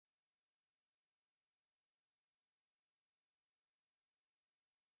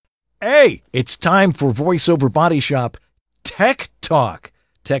Hey, it's time for VoiceOver Body Shop Tech Talk.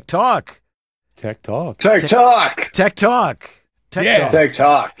 Tech Talk. Tech Talk. Tech Talk. Tech Talk. Tech Talk. Tech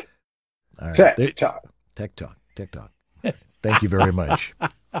Talk. All right. Tech Talk. Tech Talk. Tech Talk. Thank you very much.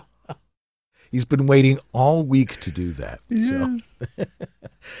 He's been waiting all week to do that. Yes.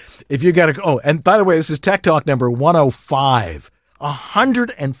 So if you got to, and by the way, this is Tech Talk number 105.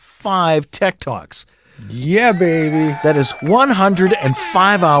 105 Tech Talks. Yeah, baby. That is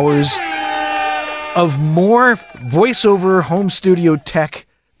 105 hours of more voiceover home studio tech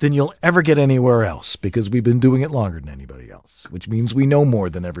than you'll ever get anywhere else, because we've been doing it longer than anybody else, which means we know more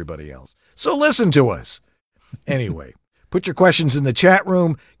than everybody else. So listen to us. Anyway, put your questions in the chat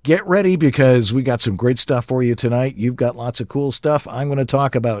room. Get ready, because we got some great stuff for you tonight. You've got lots of cool stuff. I'm going to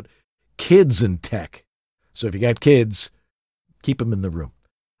talk about kids and tech. So if you got kids, keep them in the room.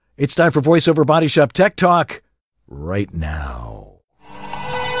 It's time for VoiceOver Body Shop Tech Talk right now.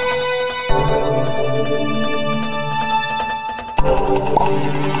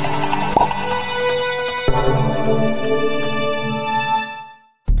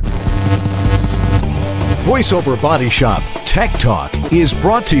 VoiceOver Body Shop Tech Talk is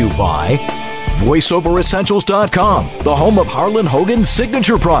brought to you by VoiceOverEssentials.com, the home of Harlan Hogan's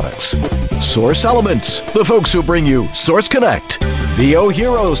signature products. Source Elements, the folks who bring you Source Connect.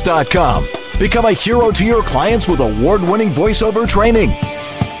 VOHeroes.com, become a hero to your clients with award-winning voiceover training.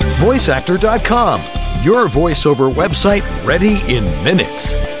 VoiceActor.com, your voiceover website ready in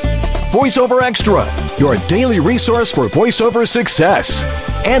minutes. VoiceOver Extra, your daily resource for voiceover success.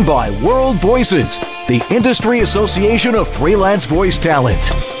 And by World Voices, the Industry Association of Freelance Voice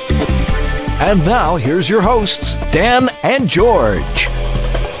Talent. And now, here's your hosts, Dan and George.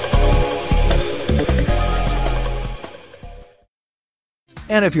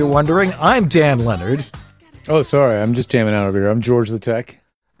 And if you're wondering, I'm Dan Leonard. Oh, sorry. I'm just jamming out over here. I'm George the Tech.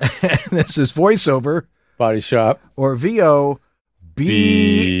 And this is VoiceOver Body Shop. Or VOBS.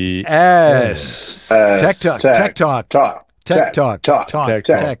 Tech Talk. Tech Talk. Tech Talk. Talk. Tech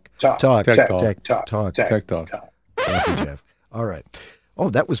Talk. Tech Talk. Thank you, Jeff. All right. Oh,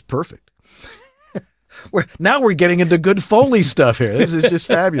 that was perfect. Now we're getting into good Foley stuff here. This is just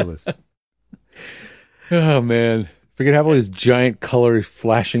fabulous. Oh, man. If we could have all these giant color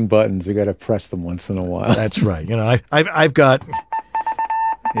flashing buttons, we got to press them once in a while. That's right. You know, I've got...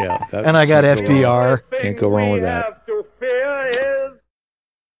 Yeah. And I got FDR. Can't go wrong with that.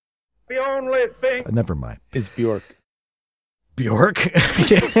 The only thing. Never mind. It's Bjork. Bjork?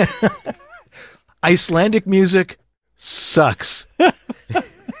 Icelandic music sucks.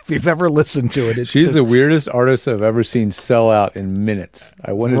 If you've ever listened to it, she's the weirdest artist I've ever seen sell out in minutes.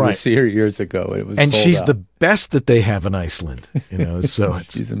 I wanted to see her years ago, and it was and sold she's out. The best that they have in Iceland. You know, so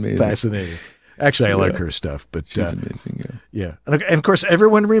she's amazing, fascinating. Actually, I like her stuff, but she's amazing. Yeah, and of course,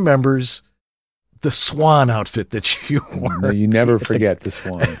 everyone remembers the swan outfit that you wore. No, you never forget the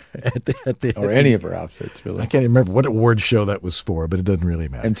swan or any of her outfits. Really, I can't remember what award show that was for, but it doesn't really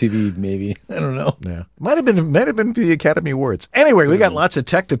matter. MTV, maybe. I don't know. Yeah, might have been the Academy Awards. Anyway, we got lots of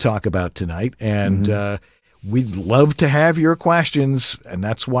tech to talk about tonight, and we'd love to have your questions, and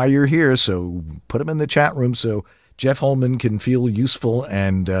that's why you're here. So put them in the chat room so Jeff Holman can feel useful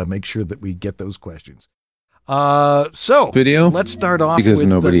and make sure that we get those questions. So video. Let's start off because with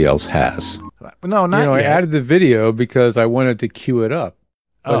nobody else has. No, not yet. I added the video because I wanted to cue it up,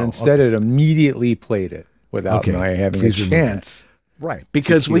 but instead it immediately played it without my having a chance. Right,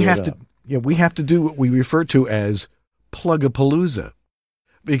 because we have to do what we refer to as plug-a-palooza.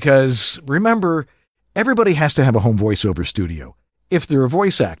 Because remember, everybody has to have a home voiceover studio. If they're a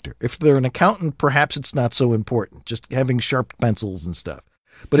voice actor, if they're an accountant, perhaps it's not so important, just having sharp pencils and stuff.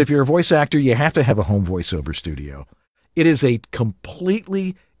 But if you're a voice actor, you have to have a home voiceover studio. It is a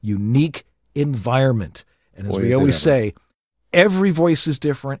completely unique environment. And as we always say, every voice is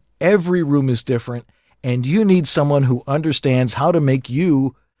different, every room is different, and you need someone who understands how to make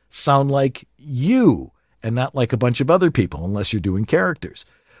you sound like you and not like a bunch of other people, unless you're doing characters.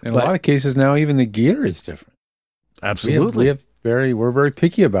 In a lot of cases now, even the gear is different. Absolutely. We're very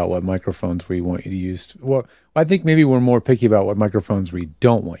picky about what microphones we want you to use. Well, I think maybe we're more picky about what microphones we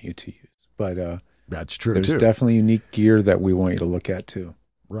don't want you to use. But that's true, there's definitely unique gear that we want you to look at, too.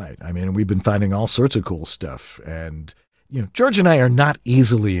 Right. I mean, we've been finding all sorts of cool stuff. And, George and I are not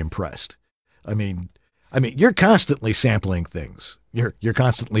easily impressed. I mean, you're constantly sampling things. You're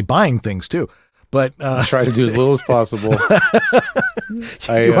constantly buying things, too. But I try to do as little as possible.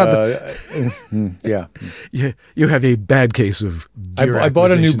 You have a bad case of gear I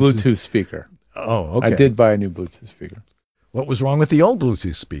bought a new Bluetooth speaker. Oh, okay. I did buy a new Bluetooth speaker. What was wrong with the old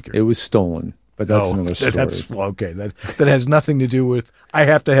Bluetooth speaker? It was stolen but that's another story. Okay. That has nothing to do with I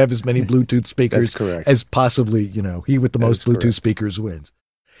have to have as many Bluetooth speakers as possibly, he with the most Bluetooth speakers wins.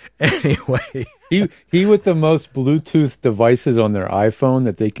 Anyway, he with the most Bluetooth devices on their iPhone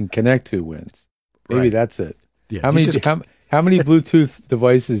that they can connect to wins. Maybe that's it. Yeah, how many Bluetooth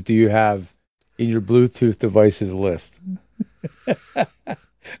devices do you have in your Bluetooth devices list?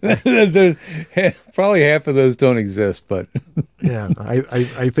 Probably half of those don't exist, but yeah,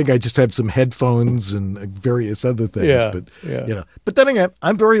 I think I just have some headphones and various other things. But then again,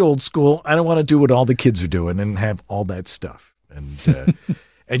 I'm very old school. I don't want to do what all the kids are doing and have all that stuff. And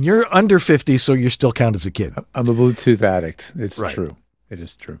and you're under 50, so you still count as a kid. I'm a Bluetooth addict. It's true. It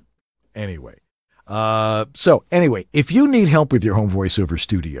is true. Anyway, if you need help with your home voiceover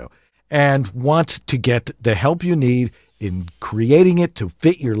studio and want to get the help you need in creating it to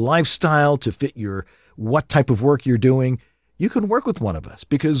fit your lifestyle, to fit your what type of work you're doing, you can work with one of us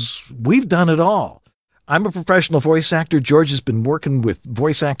because we've done it all. I'm a professional voice actor. George has been working with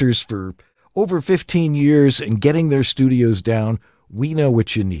voice actors for over 15 years and getting their studios down. We know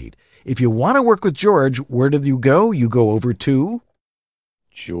what you need. If you want to work with George, where do you go? You go over to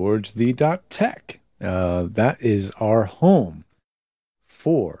GeorgeThe.tech. That is our home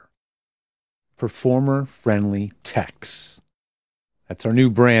for performer-friendly techs. That's our new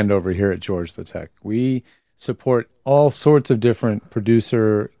brand over here at George the Tech. We support all sorts of different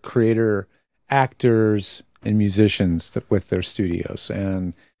producer, creator, actors, and musicians with their studios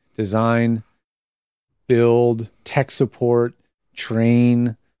and design, build, tech support,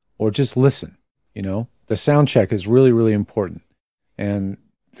 train, or just listen. The sound check is really, really important. And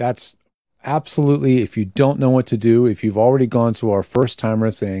that's absolutely, if you don't know what to do, if you've already gone to our first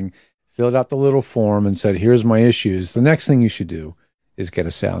timer thing, filled out the little form and said, here's my issues, the next thing you should do is get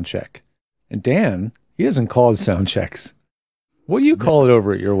a sound check. And Dan, he doesn't call it sound checks. What do you call it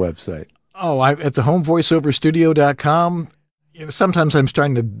over at your website? Oh, at the homevoiceoverstudio.com. Sometimes I'm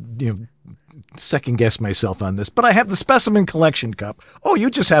starting to, second guess myself on this, but I have the specimen collection cup. Oh, you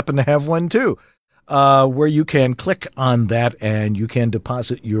just happen to have one too, where you can click on that and you can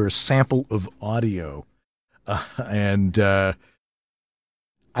deposit your sample of audio. And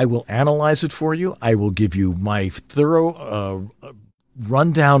I will analyze it for you. I will give you my thorough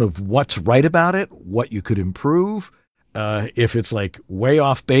rundown of what's right about it, what you could improve. If it's like way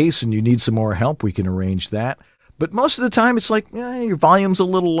off base and you need some more help, we can arrange that. But most of the time, it's like, your volume's a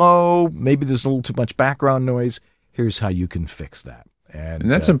little low. Maybe there's a little too much background noise. Here's how you can fix that. And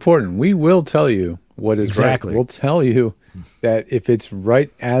that's important. We will tell you what is right. We'll tell you that if it's right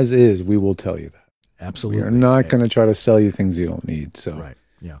as is, we will tell you that. Absolutely. We're not going to try to sell you things you don't need. So right.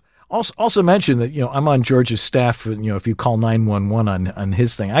 Yeah. Also mention that, I'm on George's staff. If you call 911 on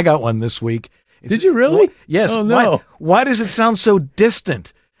his thing, I got one this week. Did you really? Yes. Oh, no. Why does it sound so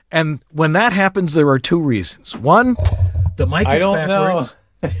distant? And when that happens, there are two reasons. One, the mic is backwards.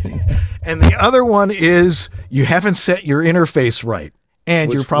 And the other one is you haven't set your interface right.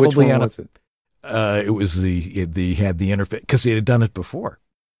 And you're probably on it was he had the interface because he had done it before.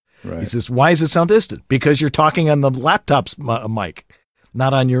 Right. He says, why does it sound distant? Because you're talking on the laptop's mic,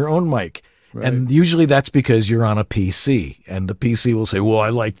 not on your own mic. Right. And usually that's because you're on a PC and the PC will say, well,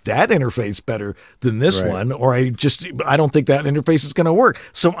 I like that interface better than this one, or I don't think that interface is going to work.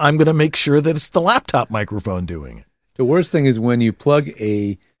 So I'm going to make sure that it's the laptop microphone doing it. The worst thing is when you plug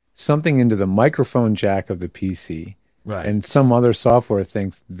something into the microphone jack of the PC and some other software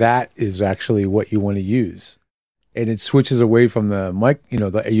thinks that is actually what you want to use. And it switches away from the mic, the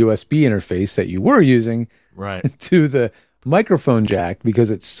USB interface that you were using to the microphone jack because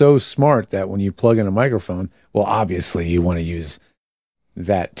it's so smart that when you plug in a microphone, well, obviously you want to use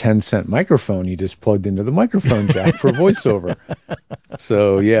that 10-cent microphone you just plugged into the microphone jack for voiceover.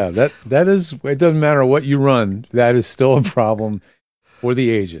 So yeah, that is, it doesn't matter what you run, that is still a problem for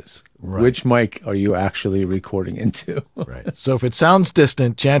the ages. Right. Which mic are you actually recording into? Right. So if it sounds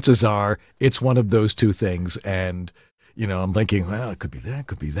distant, chances are it's one of those two things. And, I'm thinking, well, it could be that,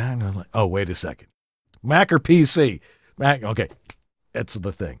 could be that. And I'm like, oh, wait a second. Mac or PC? Mac, okay. That's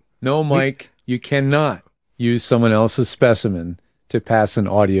the thing. No, Mike, you cannot use someone else's specimen to pass an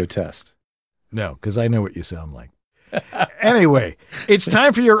audio test. No, because I know what you sound like. Anyway, it's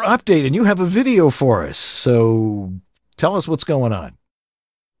time for your update, and you have a video for us. So tell us what's going on.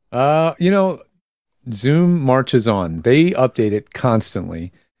 Zoom marches on. They update it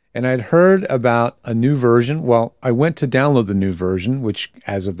constantly. And I'd heard about a new version. Well, I went to download the new version, which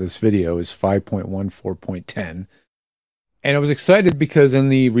as of this video is 5.14.10. And I was excited because in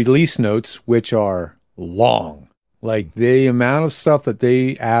the release notes, which are long, like the amount of stuff that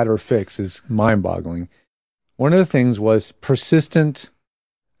they add or fix is mind-boggling. One of the things was persistent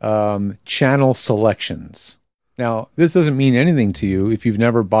channel selections. Now, this doesn't mean anything to you if you've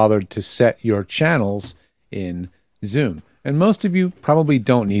never bothered to set your channels in Zoom. And most of you probably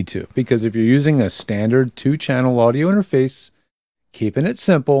don't need to, because if you're using a standard 2-channel audio interface, keeping it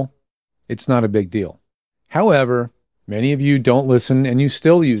simple, it's not a big deal. However, many of you don't listen and you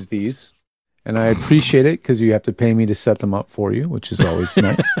still use these. And I appreciate it because you have to pay me to set them up for you, which is always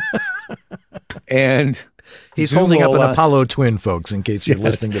nice. And he's Zoom holding up an Apollo twin, folks, in case you're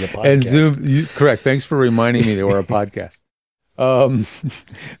listening to the podcast. And Zoom, correct. Thanks for reminding me that we're a podcast.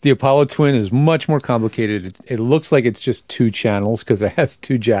 The Apollo twin is much more complicated. It looks like it's just 2 channels because it has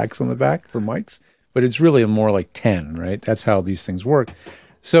 2 jacks on the back for mics, but it's really more like 10, right? That's how these things work.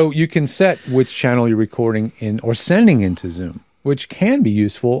 So you can set which channel you're recording in or sending into Zoom, which can be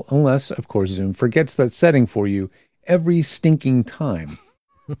useful unless, of course, Zoom forgets that setting for you every stinking time.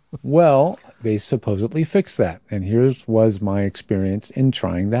 Well, they supposedly fixed that. And here's was my experience in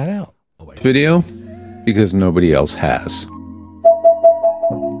trying that out. Video, because nobody else has.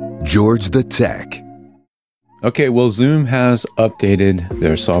 George the Tech. Okay, well, Zoom has updated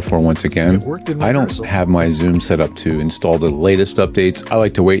their software once again. I don't have my Zoom set up to install the latest updates. I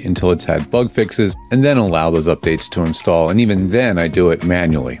like to wait until it's had bug fixes and then allow those updates to install. And even then, I do it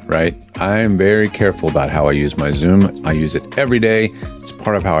manually, right? I'm very careful about how I use my Zoom. I use it every day. It's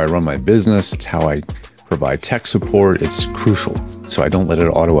part of how I run my business. It's how I provide tech support. It's crucial. So I don't let it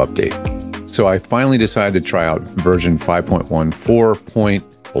auto-update. So I finally decided to try out version 5.14.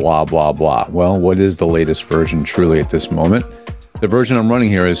 Blah, blah, blah. Well, what is the latest version truly at this moment? The version I'm running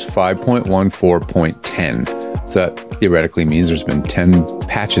here is 5.14.10. So that theoretically means there's been 10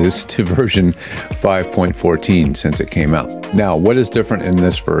 patches to version 5.14 since it came out. Now, what is different in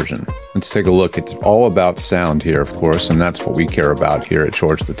this version? Let's take a look. It's all about sound here, of course, and that's what we care about here at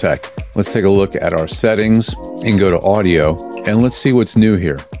George the Tech. Let's take a look at our settings and go to audio, and let's see what's new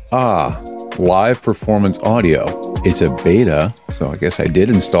here. Live performance audio. It's a beta, so I guess I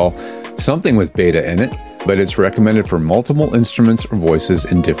did install something with beta in it, but it's recommended for multiple instruments or voices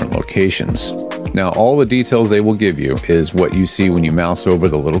in different locations. Now, all the details they will give you is what you see when you mouse over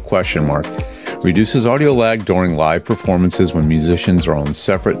the little question mark. Reduces audio lag during live performances when musicians are on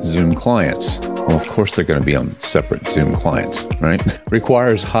separate Zoom clients. Well, of course they're going to be on separate Zoom clients, right?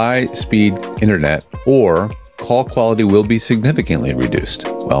 Requires high-speed internet or call quality will be significantly reduced.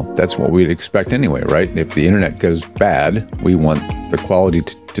 Well, that's what we'd expect anyway, right? If the internet goes bad, we want the quality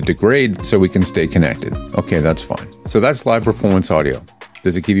to degrade so we can stay connected. Okay, that's fine. So that's live performance audio.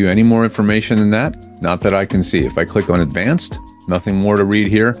 Does it give you any more information than that? Not that I can see. If I click on advanced, nothing more to read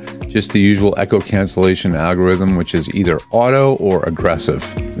here. Just the usual echo cancellation algorithm, which is either auto or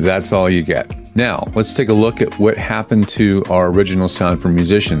aggressive. That's all you get. Now, let's take a look at what happened to our original sound for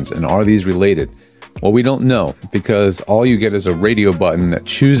musicians, and are these related? Well, we don't know because all you get is a radio button that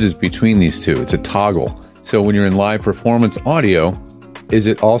chooses between these two. It's a toggle. So when you're in live performance audio, is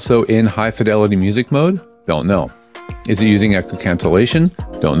it also in high fidelity music mode? Don't know. Is it using echo cancellation?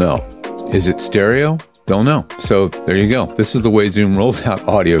 Don't know. Is it stereo? Don't know. So there you go. This is the way Zoom rolls out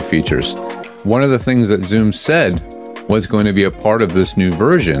audio features. One of the things that Zoom said was going to be a part of this new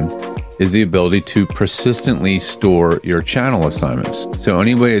version is the ability to persistently store your channel assignments. So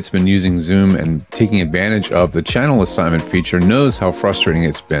anybody that's been using Zoom and taking advantage of the channel assignment feature knows how frustrating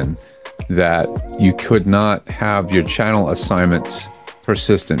it's been that you could not have your channel assignments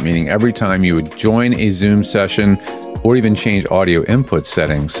persistent, meaning every time you would join a Zoom session or even change audio input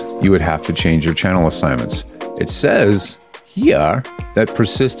settings, you would have to change your channel assignments. It says here that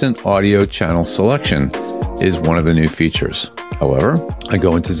persistent audio channel selection is one of the new features. However, I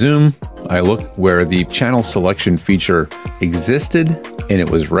go into Zoom, I look where the channel selection feature existed, and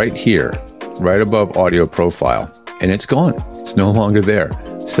it was right here, right above audio profile, and it's gone. It's no longer there.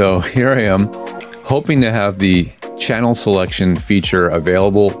 So here I am, hoping to have the channel selection feature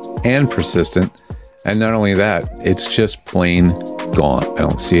available and persistent. And not only that, it's just plain gone. I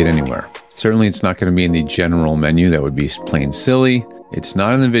don't see it anywhere. Certainly, it's not going to be in the general menu. That would be plain silly. It's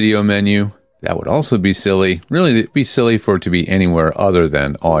not in the video menu. That would also be silly. Really, it'd be silly for it to be anywhere other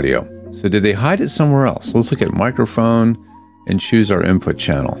than audio. So did they hide it somewhere else? Let's look at microphone and choose our input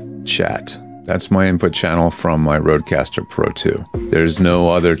channel, chat. That's my input channel from my Rodecaster Pro 2. There's no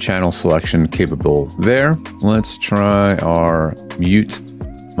other channel selection capable there. Let's try our mute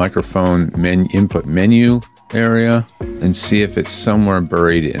microphone input menu area and see if it's somewhere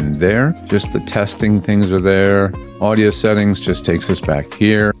buried in there. Just the testing things are there. Audio settings just takes us back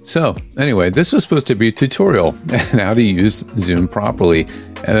here. So anyway, this was supposed to be a tutorial on how to use Zoom properly.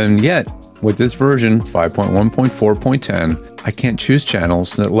 And yet with this version, 5.1.4.10, I can't choose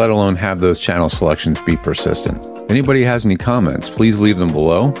channels, let alone have those channel selections be persistent. If anybody has any comments, please leave them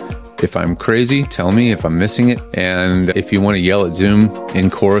below. If I'm crazy, tell me if I'm missing it. And if you want to yell at Zoom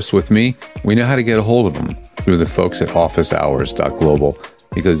in chorus with me, we know how to get a hold of them through the folks at officehours.global,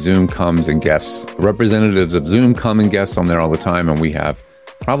 because Zoom comes and guests. Representatives of Zoom come and guests on there all the time, and we have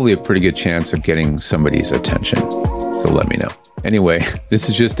probably a pretty good chance of getting somebody's attention. So let me know. Anyway, this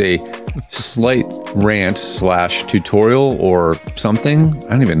is just a slight rant / tutorial or something.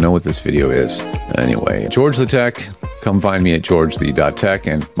 I don't even know what this video is. Anyway, George the Tech. Come find me at georgethe.tech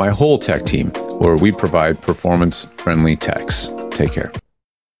and my whole tech team, where we provide performance-friendly techs. Take care.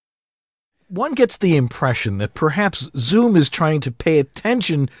 One gets the impression that perhaps Zoom is trying to pay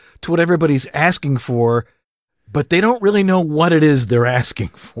attention to what everybody's asking for, but they don't really know what it is they're asking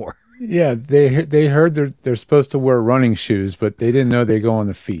for. Yeah, they heard they're supposed to wear running shoes, but they didn't know they go on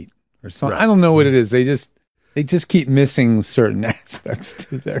the feet or something. Right. I don't know what it is. They just keep missing certain aspects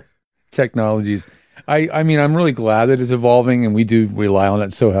to their technologies. I mean, I'm really glad that it's evolving, and we do rely on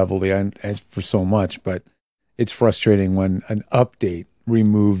it so heavily and for so much, but it's frustrating when an update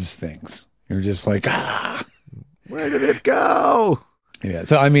removes things. You're just like, where did it go? Yeah.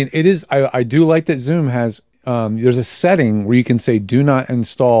 So, I mean, it is, I do like that Zoom has, there's a setting where you can say, do not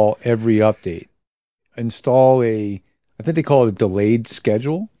install every update. Install I think they call it a delayed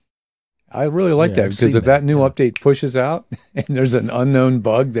schedule. I really like that, because if that new update pushes out and there's an unknown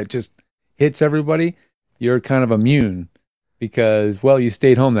bug that just hits everybody, you're kind of immune because, well, you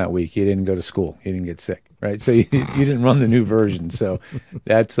stayed home that week. You didn't go to school. You didn't get sick, right? So you didn't run the new version. So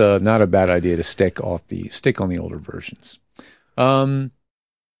that's not a bad idea to stick on the older versions.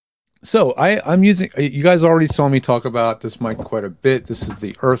 So I'm using, you guys already saw me talk about this mic quite a bit. This is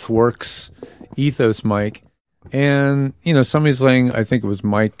the Earthworks Ethos mic. And, you know, somebody's saying, I think it was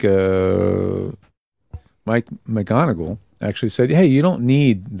Mike McGonigal actually said, hey, you don't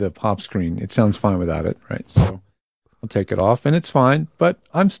need the pop screen. It sounds fine without it, right? So I'll take it off and it's fine. But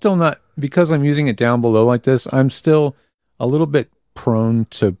I'm still not, because I'm using it down below like this, I'm still a little bit prone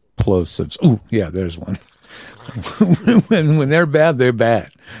to plosives. Ooh, yeah, there's one. when they're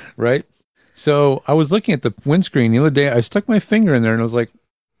bad, right? So I was looking at the windscreen the other day. I stuck my finger in there and I was like,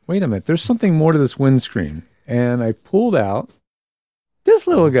 wait a minute, there's something more to this windscreen. And I pulled out this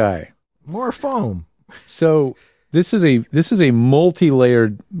little guy. More foam. So this is a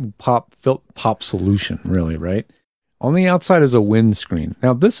multi-layered pop solution, really, right? On the outside is a windscreen.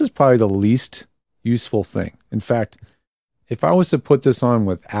 Now, this is probably the least useful thing. In fact, if I was to put this on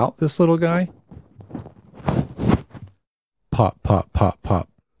without this little guy, pop, pop, pop, pop.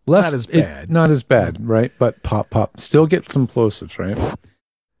 Not as bad. Not as bad, right? But pop, pop. Still get some plosives, right?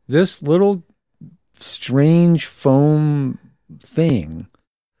 This little strange foam thing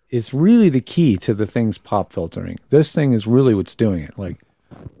is really the key to the thing's pop filtering. This thing is really what's doing it. Like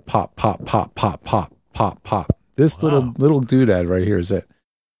pop, pop, pop, pop, pop, pop, pop. This little doodad right here is it.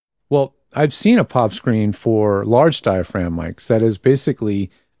 Well, I've seen a pop screen for large diaphragm mics that is basically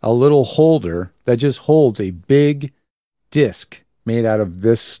a little holder that just holds a big disc made out of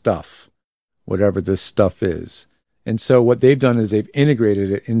this stuff, whatever this stuff is. And so what they've done is they've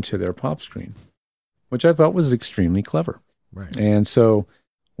integrated it into their pop screen, which I thought was extremely clever. Right. And so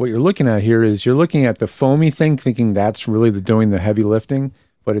what you're looking at here is you're looking at the foamy thing, thinking that's really doing the heavy lifting,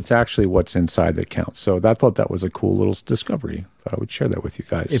 but it's actually what's inside that counts. So I thought that was a cool little discovery. Thought I would share that with you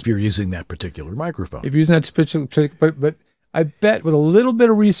guys. If you're using that particular microphone. If you're using that particular, but I bet with a little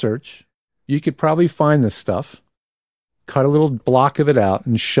bit of research, you could probably find this stuff, cut a little block of it out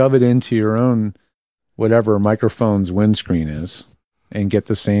and shove it into your own whatever microphone's windscreen is and get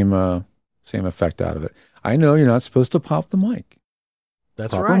the same effect out of it. I know you're not supposed to pop the mic.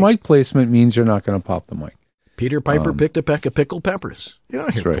 That's Proper right. mic placement means you're not going to pop the mic. Peter Piper picked a peck of pickled peppers. You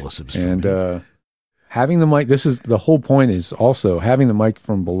don't hear plosives from me. And having the mic, this is the whole point, is also having the mic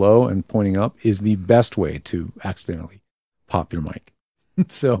from below and pointing up is the best way to accidentally pop your mic.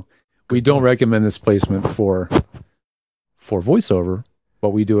 So we don't recommend this placement for voiceover, but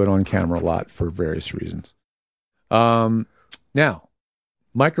we do it on camera a lot for various reasons. Now,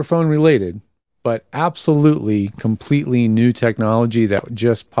 microphone related, but absolutely completely new technology that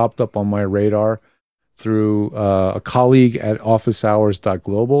just popped up on my radar through a colleague at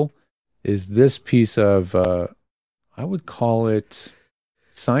officehours.global is this piece of, I would call it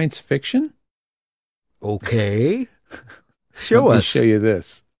science fiction. Okay. Show us. Let me show you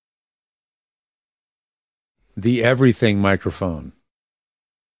this. The Everything microphone.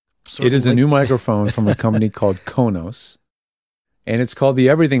 Certainly. It is a new microphone from a company called Konos. And it's called the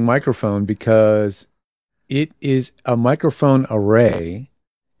Everything microphone because it is a microphone array.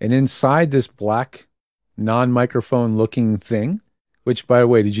 And inside this black non-microphone looking thing, which, by the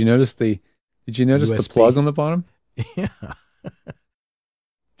way, did you notice the plug on the bottom? Yeah.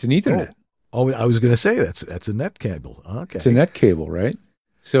 It's an Ethernet. Oh, I was going to say that's a net cable. Okay. It's a net cable, right?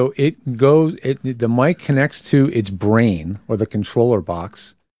 So the mic connects to its brain or the controller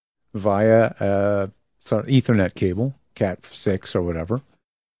box via Ethernet cable, Cat6 or whatever.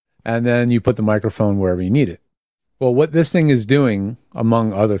 And then you put the microphone wherever you need it. Well, what this thing is doing,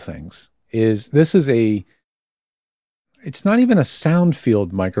 among other things, is it's not even a sound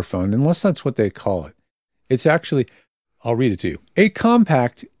field microphone, unless that's what they call it. It's actually, I'll read it to you. A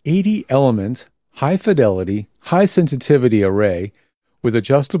compact 80-element, high-fidelity, high-sensitivity array with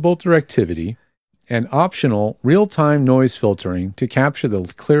adjustable directivity and optional real-time noise filtering to capture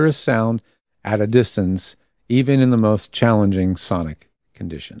the clearest sound at a distance, even in the most challenging sonic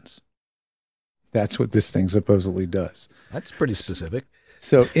conditions. That's what this thing supposedly does. That's pretty specific.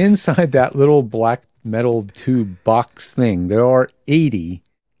 So inside that little black metal tube box thing, there are 80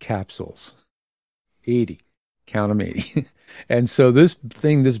 capsules. 80. Count them 80. And so this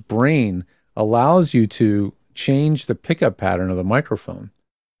brain allows you to change the pickup pattern of the microphone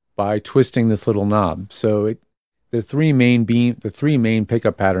by twisting this little knob. So the three main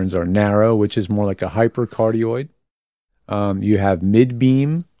pickup patterns are narrow, which is more like a hypercardioid. You have mid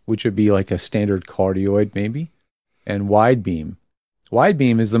beam, which would be like a standard cardioid maybe, and wide beam. Wide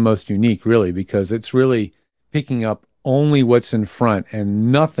beam is the most unique, really, because it's really picking up only what's in front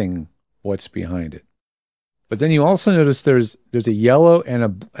and nothing what's behind it. But then you also notice there's a yellow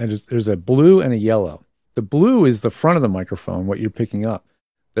and there's a blue and a yellow. The blue is the front of the microphone, what you're picking up.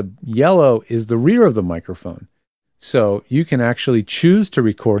 The yellow is the rear of the microphone. So you can actually choose to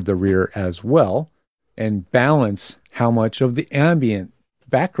record the rear as well and balance how much of the ambient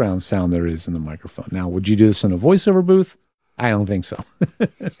background sound there is in the microphone. Now, would you do this in a voiceover booth? I don't think so.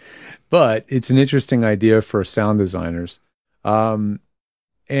 But it's an interesting idea for sound designers. And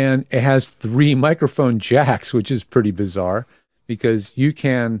it has 3 microphone jacks, which is pretty bizarre because you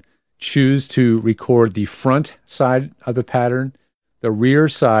can choose to record the front side of the pattern, the rear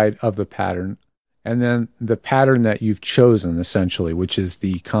side of the pattern, and then the pattern that you've chosen, essentially, which is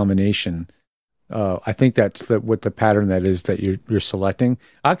the combination. I think that's what the pattern that is that you're selecting.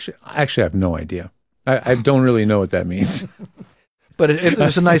 I actually have no idea. I don't really know what that means. But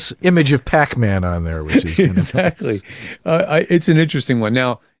there's a nice image of Pac-Man on there, which is exactly. It's an interesting one.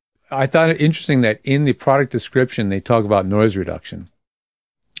 Now, I thought it interesting that in the product description they talk about noise reduction,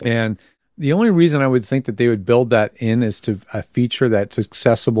 and the only reason I would think that they would build that in is to a feature that's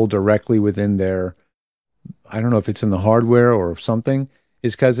accessible directly within their, I don't know if it's in the hardware or something,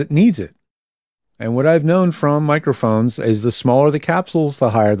 is because it needs it. And what I've known from microphones is the smaller the capsules,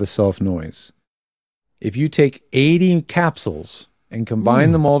 the higher the self-noise. If you take 80 capsules and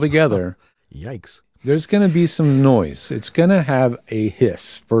combine them all together, yikes, there's going to be some noise. It's going to have a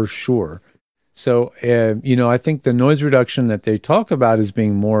hiss for sure. So, I think the noise reduction that they talk about as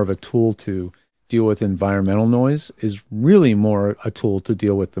being more of a tool to deal with environmental noise is really more a tool to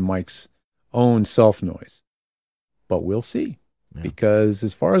deal with the mic's own self-noise. But we'll see. Yeah. Because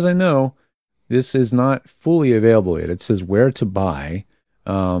as far as I know, this is not fully available yet. It says where to buy.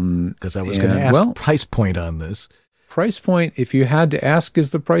 Because I was going to ask price point on this. Price point, if you had to ask,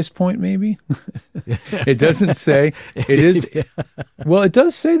 is the price point maybe? It doesn't say. It is. Well, it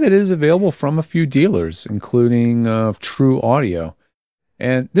does say that it is available from a few dealers, including True Audio.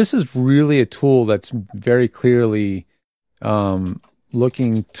 And this is really a tool that's very clearly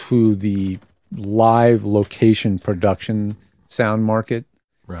looking to the live location production sound market.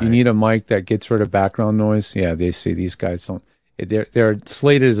 Right. You need a mic that gets rid of background noise. Yeah, they say these guys don't. They're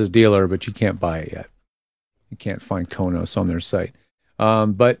slated as a dealer, but you can't buy it yet. You can't find Konos on their site.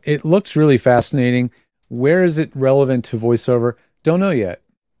 But it looks really fascinating. Where is it relevant to voiceover? Don't know yet.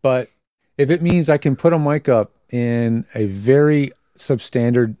 But if it means I can put a mic up in a very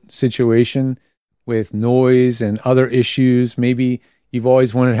substandard situation with noise and other issues, maybe you've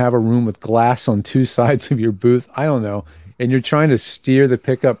always wanted to have a room with glass on 2 sides of your booth, I don't know, and you're trying to steer the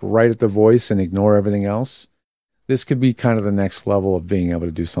pickup right at the voice and ignore everything else, this could be kind of the next level of being able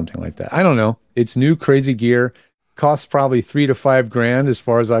to do something like that. I don't know. It's new, crazy gear. Costs probably $3,000 to $5,000 as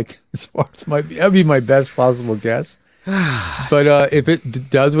far as that'd be my best possible guess. But if it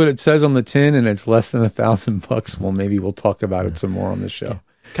does what it says on the tin and it's less than $1,000, well, maybe we'll talk about it some more on the show.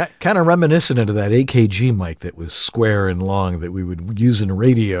 Yeah. Kind of reminiscent of that AKG mic that was square and long that we would use in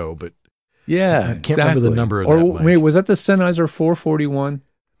radio, but yeah, I can't remember the number of that mic. Wait, was that the Sennheiser 441?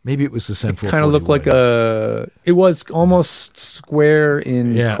 Maybe it was the Sennheiser 441. It kind of looked like it was almost square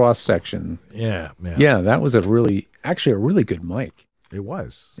in cross section. Yeah. Yeah, that was a really good mic. It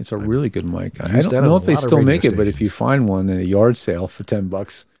was. It's a really good mic. I used that don't on know a if they lot of still radio make it, but if you stations. find one at a yard sale for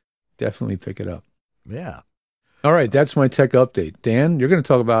 $10, definitely pick it up. Yeah. All right, that's my tech update. Dan, you're going to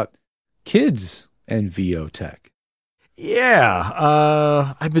talk about kids and VO tech.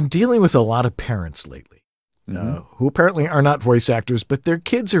 Yeah. I've been dealing with a lot of parents lately who apparently are not voice actors, but their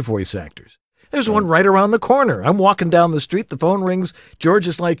kids are voice actors. There's one right around the corner. I'm walking down the street. The phone rings. George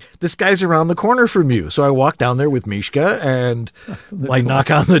is like, this guy's around the corner from you. So I walk down there with Mishka and knock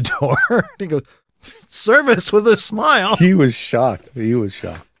on the door. And he goes, service with a smile. He was shocked.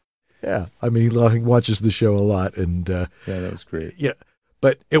 Yeah. I mean, he watches the show a lot. And Yeah, that was great. yeah,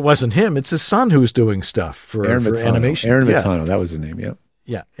 but it wasn't him. It's his son who's doing stuff for animation. Aaron Yeah. Vitano, that was the name, yeah.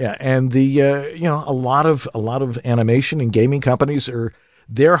 Yeah, yeah, and the a lot of animation and gaming companies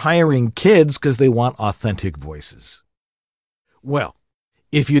they're hiring kids because they want authentic voices. Well,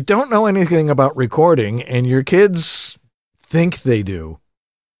 if you don't know anything about recording and your kids think they do,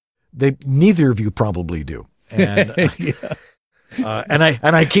 neither of you probably do, and Yeah.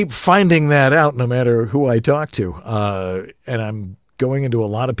 and I keep finding that out no matter who I talk to, and I'm going into a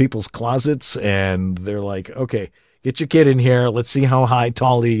lot of people's closets, and they're like, okay. Get your kid in here. Let's see how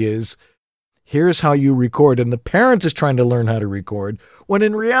tall he is. Here's how you record. And the parent is trying to learn how to record, when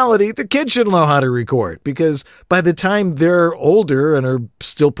in reality, the kid should know how to record, because by the time they're older and are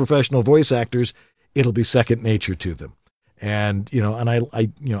still professional voice actors, it'll be second nature to them. And,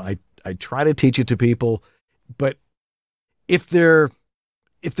 I try to teach it to people, but if they're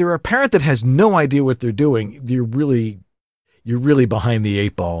a parent that has no idea what they're doing, you're really behind the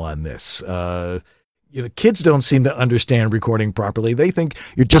eight ball on this. Kids don't seem to understand recording properly. They think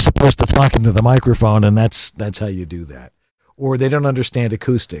you're just supposed to talk into the microphone, and that's how you do that. Or they don't understand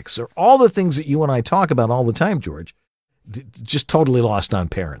acoustics, or all the things that you and I talk about all the time, George, just totally lost on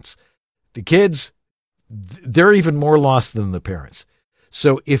parents. The kids, they're even more lost than the parents.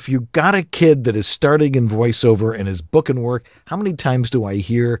 So if you got a kid that is starting in voiceover and is booking work, how many times do I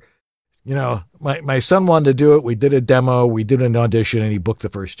hear, my son wanted to do it. We did a demo, we did an audition, and he booked the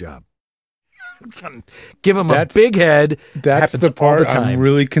first job. Give him a big head. That's the part I'm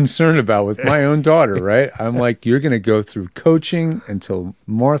really concerned about with my own daughter, right? I'm like, you're going to go through coaching until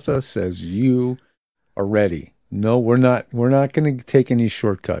Martha says you are ready. No, we're not going to take any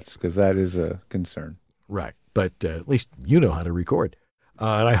shortcuts, because that is a concern. Right. But at least you know how to record.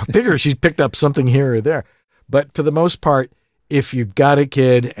 And I figure she's picked up something here or there. But for the most part, if you've got a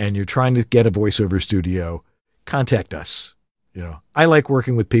kid and you're trying to get a voiceover studio, contact us. I like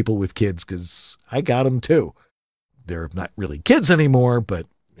working with people with kids because I got them too. They're not really kids anymore, but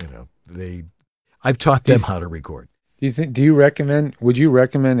I've taught them how to record. Would you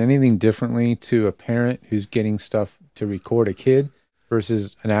recommend anything differently to a parent who's getting stuff to record a kid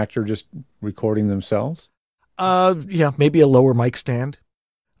versus an actor just recording themselves? Yeah, maybe a lower mic stand.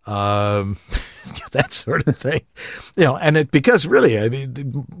 That sort of thing, and because really, I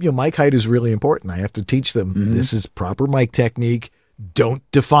mean, mic height is really important. I have to teach them this is proper mic technique. Don't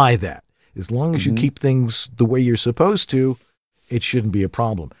defy that. As long as you keep things the way you're supposed to, it shouldn't be a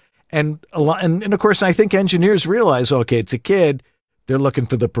problem. And and of course, I think engineers realize, okay, it's a kid. They're looking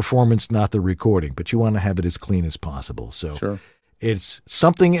for the performance, not the recording, but you want to have it as clean as possible. So sure. It's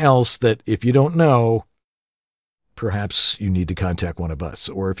something else that if you don't know, perhaps you need to contact one of us.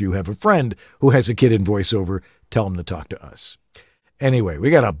 Or if you have a friend who has a kid in voiceover, tell them to talk to us. Anyway, we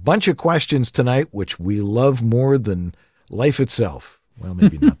got a bunch of questions tonight, which we love more than life itself. Well,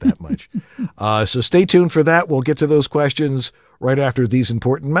 maybe not that much. So stay tuned for that. We'll get to those questions right after these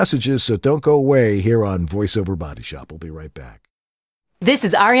important messages. So don't go away here on VoiceOver Body Shop. We'll be right back. This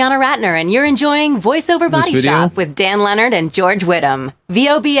is Ariana Ratner, and you're enjoying VoiceOver Body Shop with Dan Leonard and George Whittam.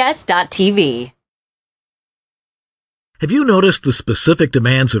 VOBS.TV. Have you noticed the specific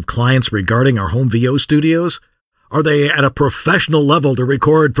demands of clients regarding our home VO studios? Are they at a professional level to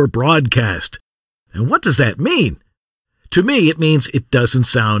record for broadcast? And what does that mean? To me, it means it doesn't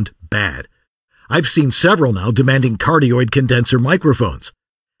sound bad. I've seen several now demanding cardioid condenser microphones.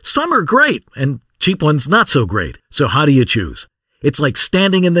 Some are great, and cheap ones not so great. So how do you choose? It's like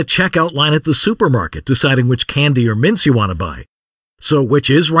standing in the checkout line at the supermarket, deciding which candy or mints you want to buy. So which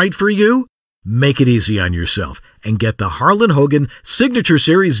is right for you? Make it easy on yourself and get the Harlan Hogan Signature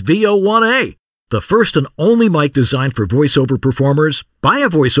Series VO1A, the first and only mic designed for voiceover performers by a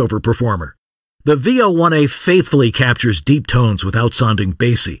voiceover performer. The VO1A faithfully captures deep tones without sounding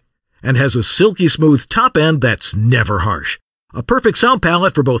bassy and has a silky smooth top end that's never harsh. A perfect sound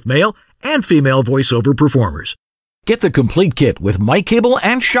palette for both male and female voiceover performers. Get the complete kit with mic cable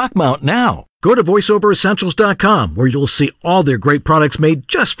and shock mount now. Go to voiceoveressentials.com where you'll see all their great products made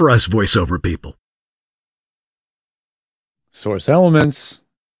just for us voiceover people. Source Elements.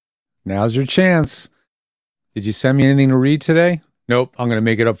 Now's your chance. Did you send me anything to read today? Nope. I'm going to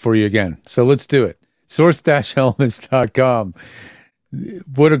make it up for you again. So let's do it. Source-elements.com.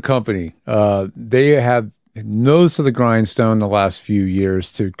 What a company. They have nose to the grindstone the last few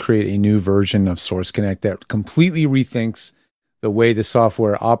years to create a new version of Source Connect that completely rethinks the way the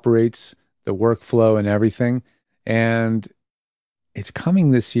software operates, the workflow and everything. And it's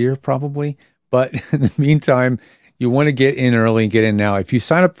coming this year probably. But in the meantime, you want to get in early and get in now. If you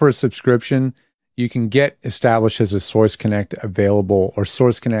sign up for a subscription, you can get established as a Source Connect available or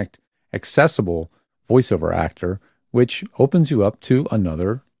Source Connect accessible voiceover actor, which opens you up to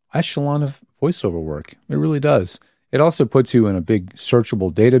another echelon of voiceover work. It really does. It also puts you in a big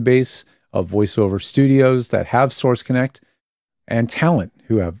searchable database of voiceover studios that have Source Connect and talent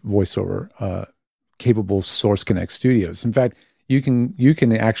who have voiceover capable Source Connect studios. In fact, you can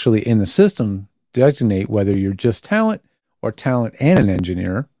actually in the system designate whether you're just talent or talent and an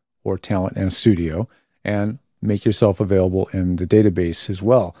engineer or talent and a studio, and make yourself available in the database as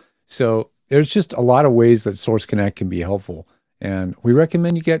well. So there's just a lot of ways that Source Connect can be helpful. And we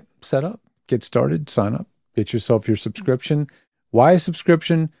recommend you get set up, get started, sign up, get yourself your subscription. Why a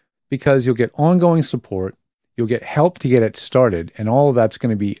subscription? Because you'll get ongoing support, you'll get help to get it started, and all of that's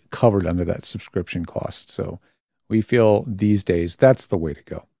going to be covered under that subscription cost. So we feel these days that's the way to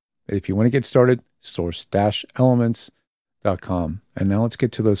go. If you want to get started, source-elements.com. And now let's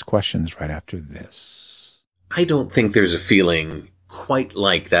get to those questions right after this. I don't think there's a feeling quite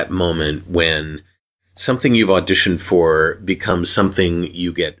like that moment when something you've auditioned for becomes something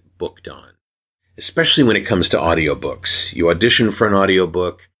you get booked on, especially when it comes to audiobooks. You audition for an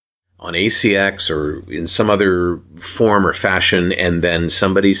audiobook on ACX or in some other form or fashion, and then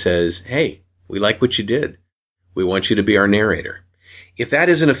somebody says, hey, we like what you did. We want you to be our narrator. If that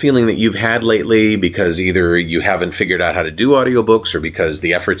isn't a feeling that you've had lately because either you haven't figured out how to do audiobooks or because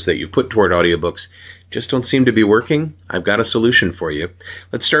the efforts that you've put toward audiobooks just don't seem to be working, I've got a solution for you.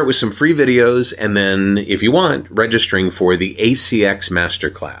 Let's start with some free videos and then, if you want, registering for the ACX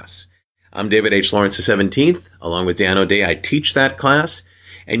Masterclass. I'm David H. Lawrence the 17th. Along with Dan O'Day, I teach that class.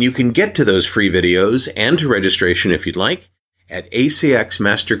 And you can get to those free videos and to registration if you'd like at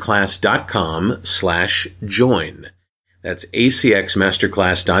acxmasterclass.com/join. That's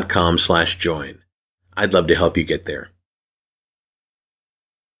acxmasterclass.com/join. I'd love to help you get there.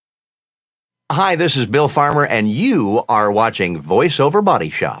 Hi, this is Bill Farmer, and you are watching VoiceOver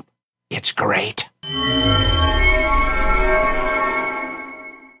Body Shop. It's great.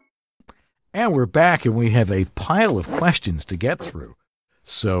 And we're back, and we have a pile of questions to get through.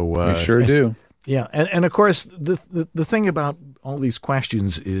 So we sure do. Yeah, and of course, the thing about all these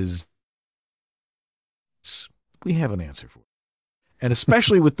questions is we have an answer for it. And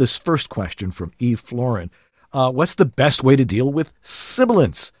especially with this first question from Eve Florin, what's the best way to deal with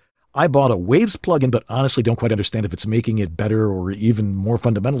sibilance? I bought a Waves plugin, but honestly don't quite understand if it's making it better or even more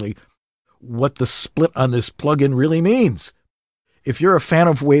fundamentally, what the split on this plugin really means. If you're a fan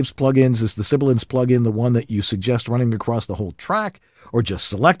of Waves plugins, is the sibilance plugin the one that you suggest running across the whole track or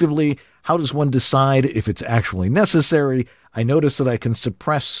just selectively? How does one decide if it's actually necessary? I notice that I can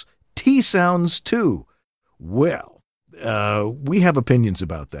suppress T sounds too. Well, we have opinions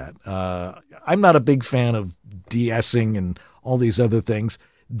about that. I'm not a big fan of de-essing and all these other things.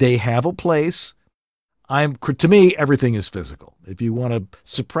 They have a place. To me, everything is physical. If you want to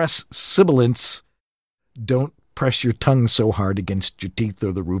suppress sibilance, don't press your tongue so hard against your teeth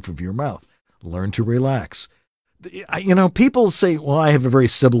or the roof of your mouth. Learn to relax. People say, well, I have a very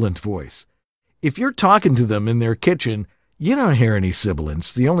sibilant voice. If you're talking to them in their kitchen, you don't hear any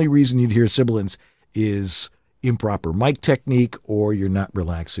sibilance. The only reason you'd hear sibilance is improper mic technique or you're not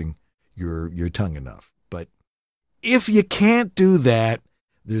relaxing your tongue enough. But if you can't do that,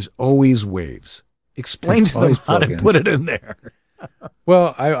 there's always Waves. Explain to them how to put it in there.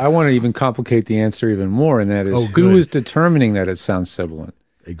 Well, I want to even complicate the answer even more, and that is who is determining that it sounds sibilant?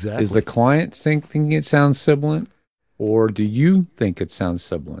 Exactly. Is the client thinking it sounds sibilant, or do you think it sounds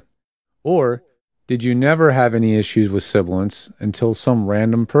sibilant? Or did you never have any issues with sibilance until some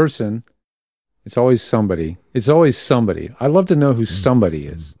random person? It's always somebody. It's always somebody. I'd love to know who somebody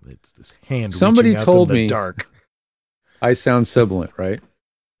is. It's this hand somebody out told from the me dark. I sound sibilant, right?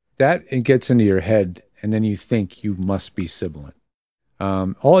 That it gets into your head, and then you think you must be sibilant.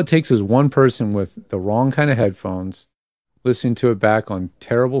 All it takes is one person with the wrong kind of headphones, listening to it back on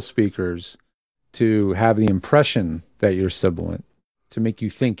terrible speakers, to have the impression that you're sibilant, to make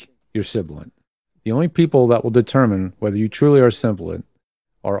you think you're sibilant. The only people that will determine whether you truly are sibilant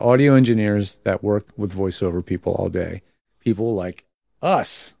are audio engineers that work with voiceover people all day. People like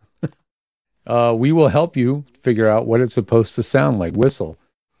us. we will help you figure out what it's supposed to sound like, whistle.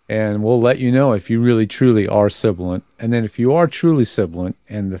 And we'll let you know if you really, truly are sibilant. And then if you are truly sibilant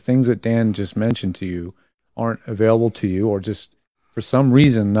and the things that Dan just mentioned to you aren't available to you or just for some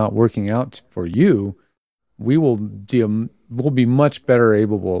reason not working out for you, we'll be much better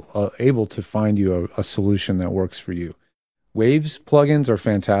able to find you a solution that works for you. Waves plugins are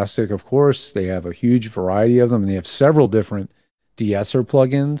fantastic. Of course, they have a huge variety of them, and they have several different de-esser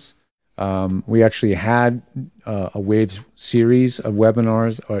plugins. We actually had a Waves series of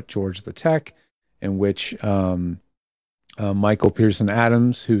webinars at George the Tech, in which Michael Pearson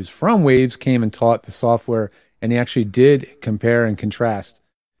Adams, who's from Waves, came and taught the software, and he actually did compare and contrast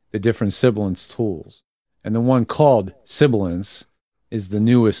the different Sibilance tools. And the one called Sibilance is the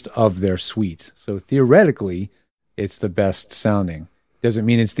newest of their suite. So theoretically, it's the best sounding. Doesn't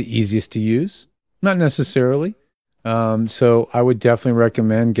mean it's the easiest to use. Not necessarily. So I would definitely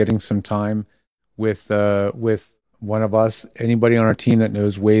recommend getting some time with one of us, anybody on our team that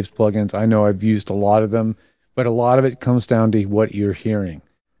knows Waves plugins. I know I've used a lot of them, but a lot of it comes down to what you're hearing.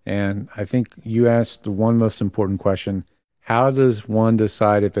 And I think you asked the one most important question: how does one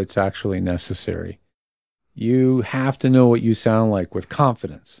decide if it's actually necessary? You have to know what you sound like with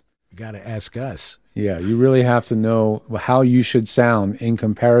confidence. You got to ask us. Yeah, you really have to know how you should sound in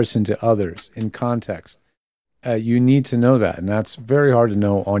comparison to others in context. You need to know that, and that's very hard to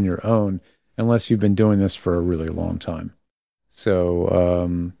know on your own unless you've been doing this for a really long time.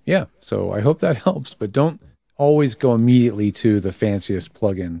 So, so I hope that helps, but don't always go immediately to the fanciest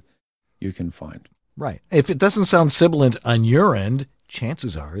plugin you can find. Right. If it doesn't sound sibilant on your end,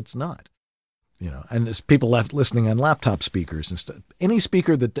 chances are it's not. And there's people listening on laptop speakers and stuff. Any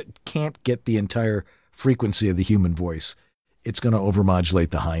speaker that can't get the entire frequency of the human voice, it's going to overmodulate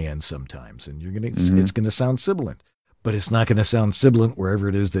the high end sometimes, and it's going to sound sibilant. But it's not going to sound sibilant wherever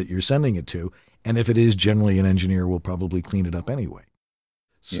it is that you're sending it to. And if it is, generally an engineer will probably clean it up anyway.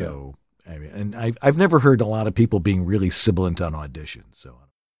 So, yeah. I mean, and I've never heard a lot of people being really sibilant on auditions. So,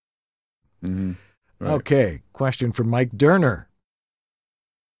 right. Okay, question from Mike Durner.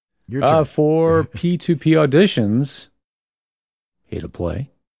 Your turn. For P2P auditions, pay to play.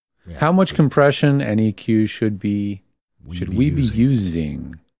 Yeah. How much compression and EQ should we be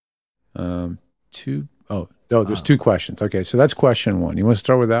using? There's two questions. Okay, so that's question one. You want to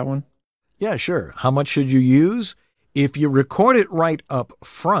start with that one? Yeah, sure. How much should you use? If you record it right up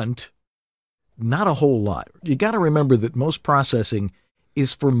front, not a whole lot. You got to remember that most processing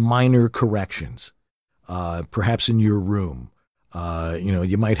is for minor corrections, perhaps in your room.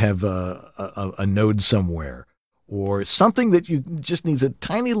 You might have a node somewhere or something that you just needs a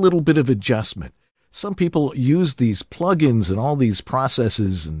tiny little bit of adjustment. Some people use these plugins and all these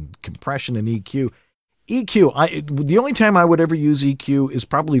processes and compression and EQ. The only time I would ever use EQ is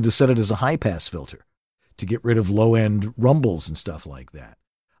probably to set it as a high pass filter to get rid of low end rumbles and stuff like that.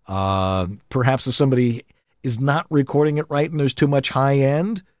 Perhaps if somebody is not recording it right and there's too much high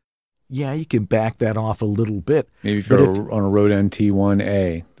end, yeah, you can back that off a little bit. Maybe if you're on a Rode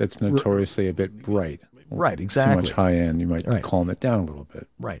NT1A, that's notoriously a bit bright. Right, exactly. Too much high end, you might calm it down a little bit.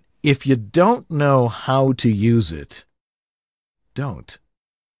 Right. If you don't know how to use it, don't.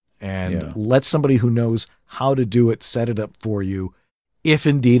 And let somebody who knows how to do it set it up for you, if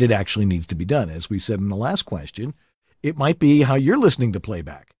indeed it actually needs to be done. As we said in the last question, it might be how you're listening to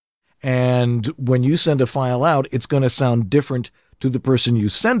playback. And when you send a file out, it's going to sound different to the person you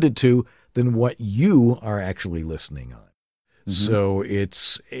send it to than what you are actually listening on. Mm-hmm. So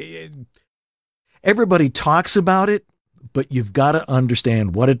everybody talks about it, but you've got to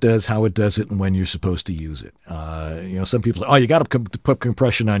understand what it does, how it does it, and when you're supposed to use it. Some people say, you got to put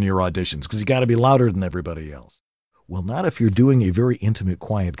compression on your auditions because you got to be louder than everybody else. Well, not if you're doing a very intimate,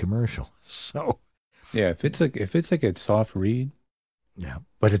 quiet commercial. So, yeah, if it's like a soft read, yeah,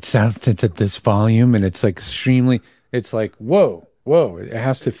 but it sounds at this volume and it's like extremely, it's like whoa, it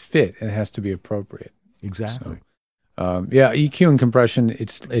has to fit and it has to be appropriate. Exactly. So, EQ and compression,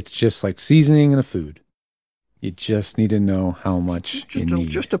 it's just like seasoning in a food. You just need to know how much you need.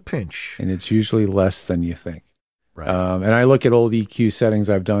 Just a pinch. And it's usually less than you think. Right. And I look at old EQ settings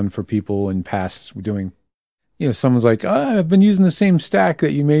I've done for people in past doing, someone's like, I've been using the same stack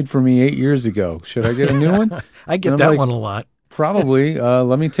that you made for me 8 years ago. Should I get a new one? I get that one a lot. Probably.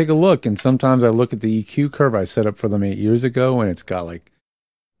 Let me take a look. And sometimes I look at the EQ curve I set up for them 8 years ago, and it's got like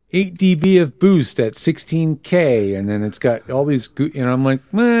 8 dB of boost at 16K. And then it's got all these, I'm like,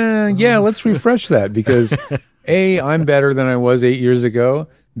 let's refresh that because A, I'm better than I was 8 years ago.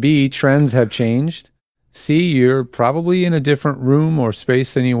 B, trends have changed. C, you're probably in a different room or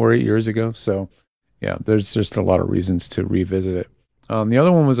space than you were 8 years ago. So, yeah, there's just a lot of reasons to revisit it. The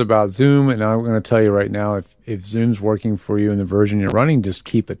other one was about Zoom, and I'm going to tell you right now, if Zoom's working for you in the version you're running, just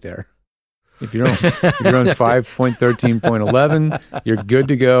keep it there. If you're on 5.13.11, you're good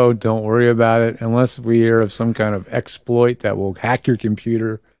to go. Don't worry about it. Unless we hear of some kind of exploit that will hack your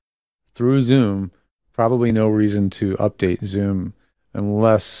computer through Zoom, probably no reason to update Zoom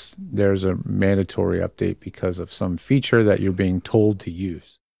unless there's a mandatory update because of some feature that you're being told to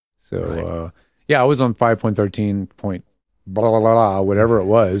use. So, I was on 5.13. Blah, blah, blah, blah, whatever it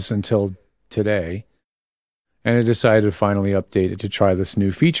was until today. And I decided to finally update it to try this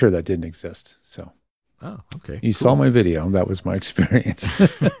new feature that didn't exist. So, okay. You saw my video. That was my experience.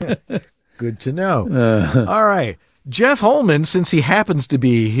 Good to know. All right. Jeff Holman, since he happens to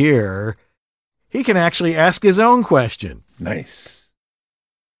be here, he can actually ask his own question. Nice.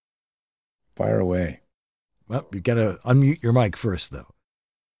 Fire away. Well, you got to unmute your mic first, though.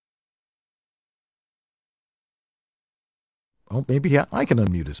 Oh, maybe I can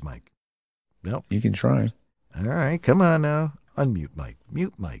unmute his mic. Nope. You can try. All right. Come on now. Unmute mic.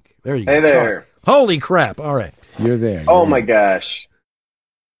 Mute mic. There you go. Hey there. Holy crap. All right. You're there. Oh, my gosh.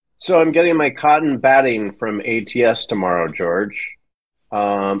 So I'm getting my cotton batting from ATS tomorrow, George.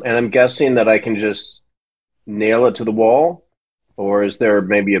 And I'm guessing that I can just nail it to the wall? Or is there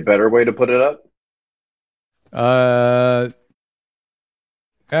maybe a better way to put it up? I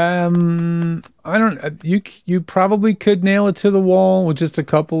don't. You probably could nail it to the wall with just a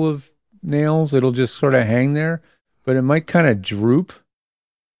couple of nails. It'll just sort of hang there, but it might kind of droop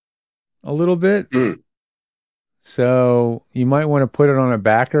a little bit. So you might want to put it on a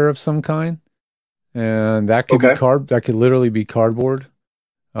backer of some kind, and that could be that could literally be cardboard,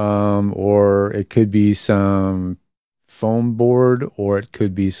 or it could be some foam board, or it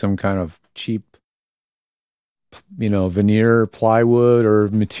could be some kind of cheap, veneer, plywood, or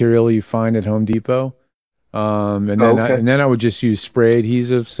material you find at Home Depot. And then I would just use spray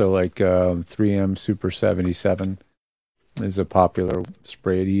adhesive. So like 3M Super 77 is a popular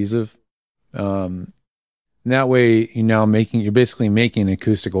spray adhesive. That way you're basically making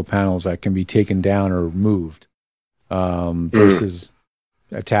acoustical panels that can be taken down or moved, versus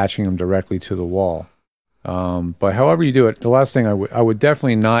attaching them directly to the wall. But however you do it, the last thing I would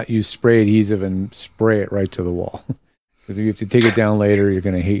definitely not use spray adhesive and spray it right to the wall, because if you have to take it down later, you're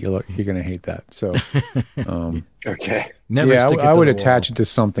gonna hate that. So, okay, I would attach it to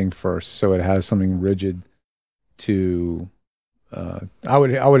something first, so it has something rigid to. I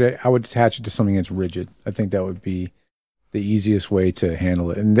would attach it to something that's rigid. I think that would be the easiest way to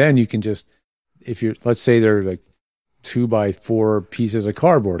handle it, and then you can just, let's say they're like 2x4 pieces of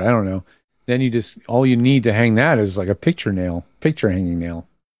cardboard. I don't know. Then all you need to hang that is like a picture hanging nail.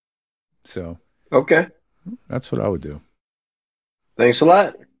 So, okay. That's what I would do. Thanks a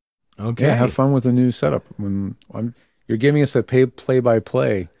lot. Okay. Yeah, have fun with the new setup. You're giving us a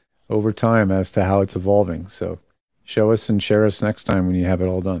play-by-play over time as to how it's evolving. So show us and share us next time when you have it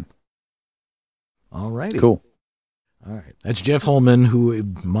all done. All righty. Cool. All right. That's Jeff Holman, who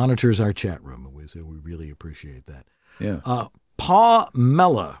monitors our chat room. So we really appreciate that. Yeah. Paul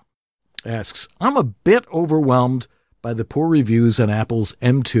Mella asks, I'm a bit overwhelmed by the poor reviews on Apple's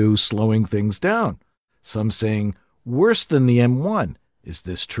M2 slowing things down. Some saying worse than the M1. Is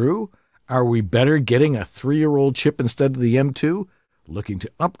this true? Are we better getting a 3-year-old chip instead of the M2? Looking to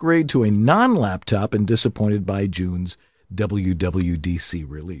upgrade to a non-laptop and disappointed by June's WWDC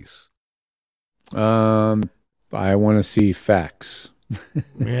release. I want to see facts.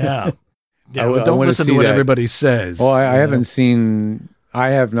 Yeah. Don't listen to what everybody says. Well, I haven't seen...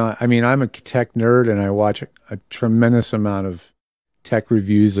 I have not. I mean, I'm a tech nerd, and I watch a tremendous amount of tech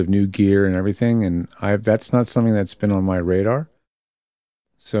reviews of new gear and everything, and that's not something that's been on my radar.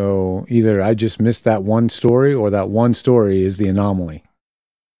 So either I just missed that one story, or that one story is the anomaly.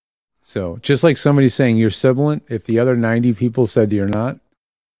 So just like somebody saying you're sibilant, if the other 90 people said you're not,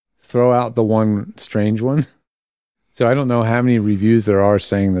 throw out the one strange one. So I don't know how many reviews there are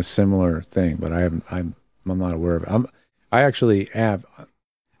saying the similar thing, but I'm not aware of it. I actually have.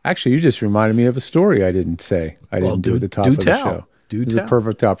 Actually, you just reminded me of a story I didn't say. I didn't do at the top of the show. It's a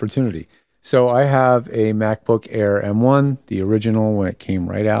perfect opportunity. So I have a MacBook Air M1, the original when it came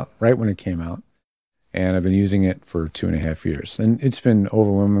right when it came out, and I've been using it for 2.5 years, and it's been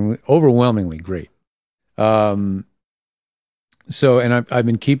overwhelmingly great. So, and I've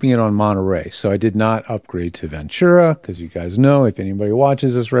been keeping it on Monterey. So I did not upgrade to Ventura because you guys know, if anybody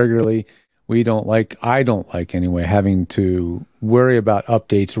watches this regularly, I don't like anyway, having to worry about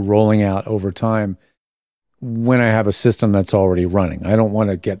updates rolling out over time when I have a system that's already running. I don't want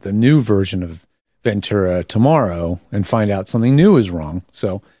to get the new version of Ventura tomorrow and find out something new is wrong.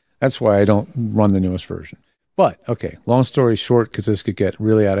 So that's why I don't run the newest version. But, okay, long story short, because this could get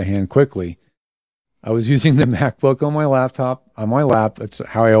really out of hand quickly, I was using the MacBook on my laptop, on my lap. That's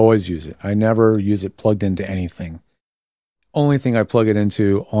how I always use it. I never use it plugged into anything. Only thing I plug it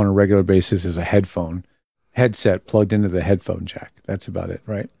into on a regular basis is a headset plugged into the headphone jack. That's about it,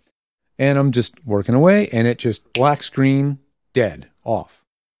 right? And I'm just working away, and it just black screen, dead, off.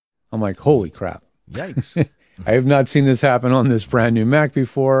 I'm like, holy crap. Yikes. I have not seen this happen on this brand new Mac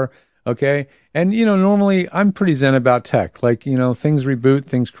before, okay? And, normally I'm pretty zen about tech. Like, things reboot,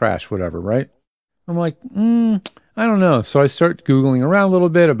 things crash, whatever, right? I'm like, I don't know. So I start Googling around a little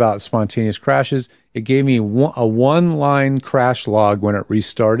bit about spontaneous crashes. It gave me a one-line crash log when it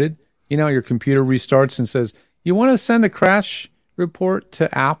restarted. Your computer restarts and says, you want to send a crash report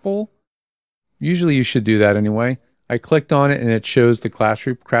to Apple? Usually you should do that anyway. I clicked on it and it shows the crash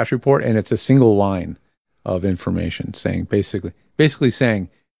report, and it's a single line of information saying basically saying,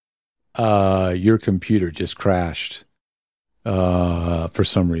 your computer just crashed for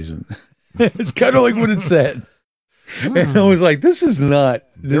some reason. It's kind of like what it said. And I was like, this is not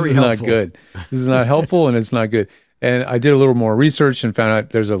good. This is not helpful, and it's not good. And I did a little more research and found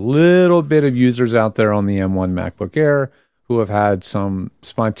out there's a little bit of users out there on the M1 MacBook Air who have had some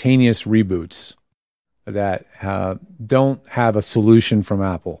spontaneous reboots that don't have a solution from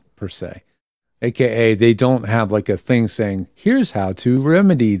Apple per se. AKA, they don't have like a thing saying, here's how to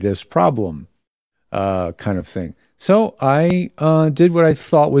remedy this problem, kind of thing. So I did what I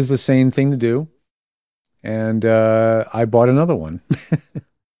thought was the sane thing to do, and I bought another one.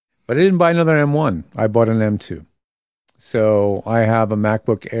 But I didn't buy another M1. I bought an M2. So I have a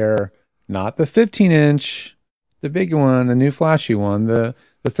MacBook Air, not the 15-inch, the big one, the new flashy one, the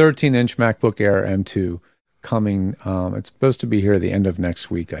 13-inch MacBook Air M2 coming. It's supposed to be here at the end of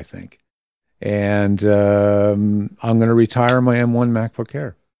next week, I think. And I'm going to retire my M1 MacBook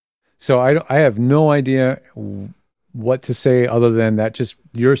Air. So I have no idea what to say other than that. Just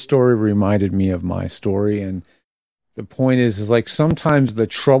your story reminded me of my story. And the point is like sometimes the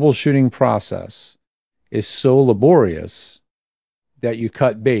troubleshooting process is so laborious that you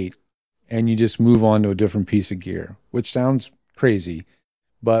cut bait and you just move on to a different piece of gear, which sounds crazy.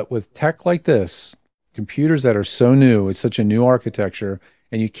 But with tech like this, computers that are so new, it's such a new architecture,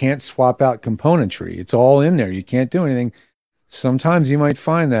 and you can't swap out componentry. It's all in there. You can't do anything. Sometimes you might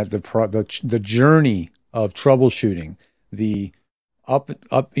find that the journey of troubleshooting, the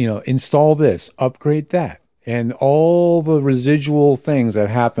install this, upgrade that, and all the residual things that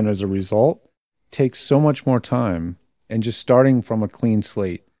happen as a result takes so much more time. And just starting from a clean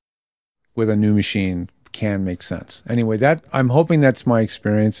slate with a new machine can make sense. Anyway, I'm hoping that's my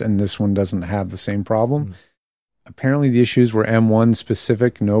experience, and this one doesn't have the same problem. Mm-hmm. Apparently the issues were M1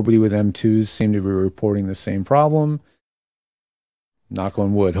 specific. Nobody with M2s seemed to be reporting the same problem. Knock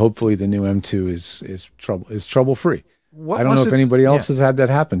on wood. Hopefully the new M2 is trouble free. I don't know if anybody else has had that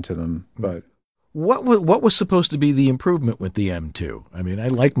happen to them, but what was supposed to be the improvement with the M2? I mean, I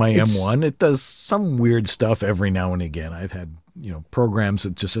like my M1. It does some weird stuff every now and again. I've had, programs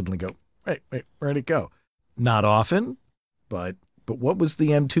that just suddenly go, wait, where'd it go? Not often, but what was the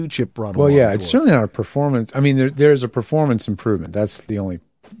M2 chip brought along? Well, yeah, it's certainly not a performance. I mean, there's a performance improvement. That's the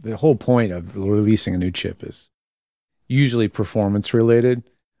whole point of releasing a new chip is usually performance related.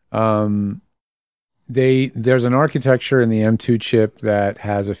 There's an architecture in the M2 chip that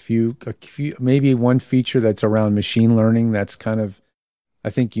has a few, maybe one feature that's around machine learning that's kind of, I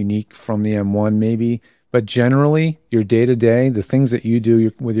think, unique from the M1 maybe. But generally, your day-to-day, the things that you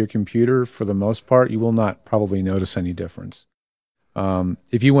do with your computer, for the most part, you will not probably notice any difference.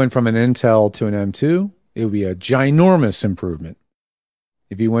 If you went from an Intel to an M2, it would be a ginormous improvement.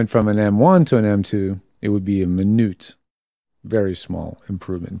 If you went from an M1 to an M2, it would be a minute, very small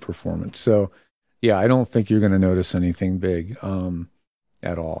improvement in performance. So, yeah, I don't think you're going to notice anything big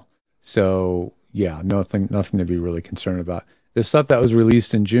at all. So, yeah, nothing to be really concerned about. The stuff that was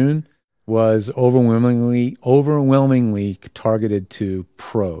released in June was overwhelmingly targeted to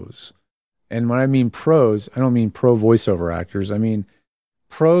pros. And when I mean pros, I don't mean pro voiceover actors. I mean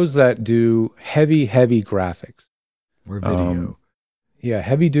pros that do heavy graphics. Or video.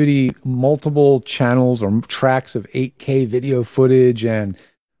 Heavy duty, multiple channels or tracks of 8K video footage and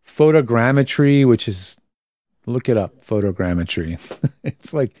photogrammetry, which is, look it up, photogrammetry.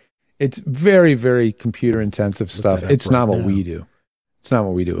 It's very, very computer intensive stuff. It's not what we do. It's not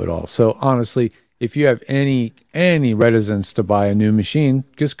what we do at all. So honestly, if you have any reticence to buy a new machine,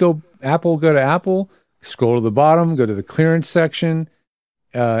 just go to Apple, scroll to the bottom, go to the clearance section,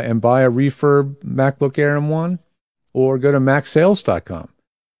 and buy a refurb MacBook Air M1, or go to MacSales.com.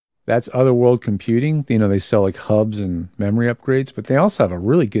 That's Otherworld Computing. They sell like hubs and memory upgrades, but they also have a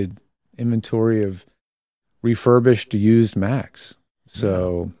really good inventory of refurbished used Macs.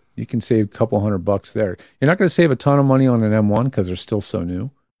 So you can save a couple $100 there. You're not going to save a ton of money on an M1 because they're still so new.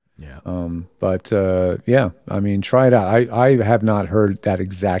 Yeah. I mean, try it out. I have not heard that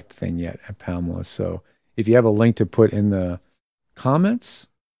exact thing yet at Pamela. So if you have a link to put in the comments,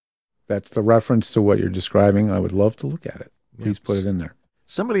 that's the reference to what you're describing. I would love to look at it. Please put it in there.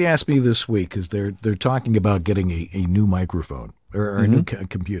 Somebody asked me this week because they're talking about getting a new microphone or a new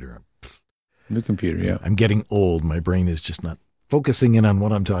computer. New computer, yeah. I'm getting old. My brain is just not focusing in on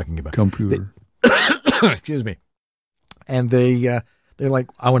what I'm talking about. Computer. Excuse me. And they're like,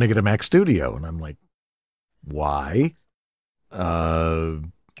 I want to get a Mac Studio. And I'm like, why?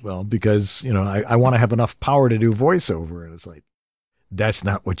 Well, because, I want to have enough power to do voiceover. And it's like, that's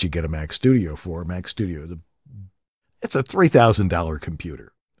not what you get a Mac Studio for. Mac Studio, it's a $3,000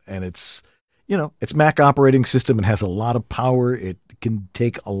 computer. And it's Mac operating system and has a lot of power. It can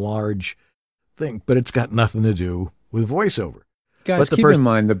take a large thing, but it's got nothing to do with voiceover. Guys, keep in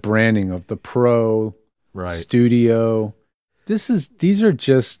mind the branding of the Pro, Studio. These are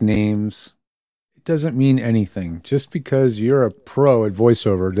just names. It doesn't mean anything. Just because you're a pro at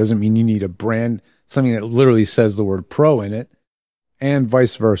voiceover doesn't mean you need a brand, something that literally says the word pro in it, and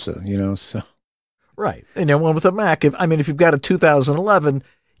vice versa, so. Right. And then with a Mac, if you've got a 2011,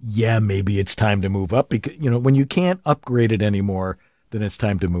 maybe it's time to move up because, when you can't upgrade it anymore, then it's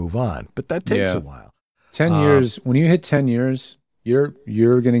time to move on. But that takes a while. 10 years, when you hit 10 years, you're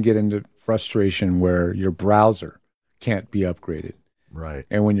going to get into frustration where your browser can't be upgraded. Right.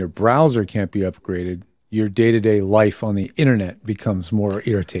 And when your browser can't be upgraded, your day-to-day life on the internet becomes more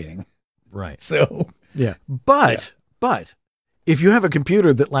irritating. Right. So, yeah. But if you have a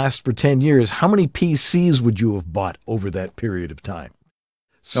computer that lasts for 10 years, how many PCs would you have bought over that period of time?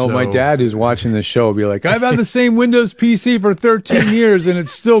 So, my dad who's watching this show will be like, I've had the same Windows PC for 13 years and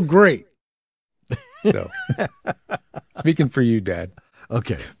it's still great. So, speaking for you, Dad.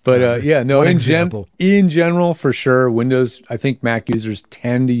 Okay. But in general, for sure, Windows, I think Mac users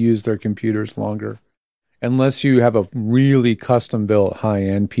tend to use their computers longer. Unless you have a really custom-built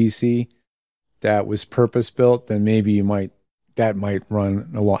high-end PC that was purpose-built, then maybe that might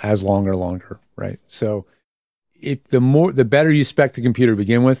run as longer, right? So if the better you spec the computer to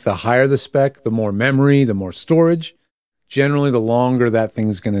begin with, the higher the spec, the more memory, the more storage, generally the longer that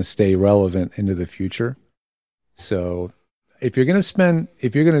thing's going to stay relevant into the future. So if you're going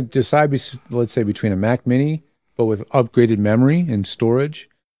to decide, let's say, between a Mac Mini, but with upgraded memory and storage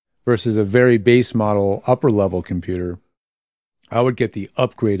versus a very base model upper level computer, I would get the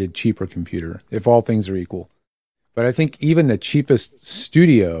upgraded, cheaper computer if all things are equal. But I think even the cheapest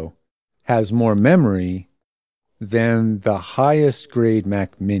Studio has more memory than the highest grade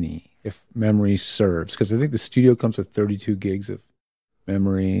Mac Mini, if memory serves. Because I think the Studio comes with 32 gigs of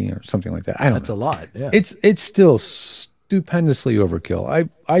memory or something like that. That's a lot. Yeah. It's still stupendously overkill.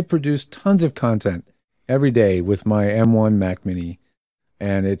 I produce tons of content every day with my M1 Mac Mini,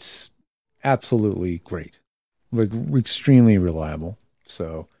 and it's absolutely great, like extremely reliable.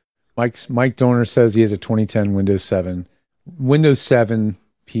 So Mike Donor says he has a 2010 Windows 7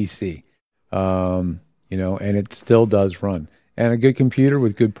 PC, and it still does run. And a good computer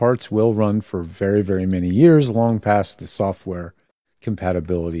with good parts will run for very, very many years, long past the software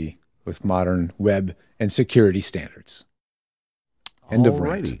compatibility with modern web and security standards. End of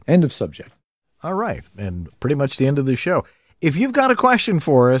rant. End of subject. All right. And pretty much the end of the show. If you've got a question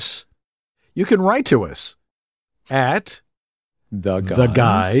for us, you can write to us at the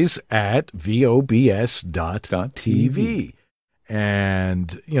guys at vobs.tv.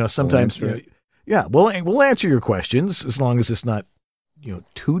 And, sometimes, we'll answer your questions as long as it's not,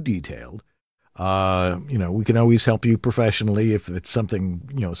 too detailed. We can always help you professionally. If it's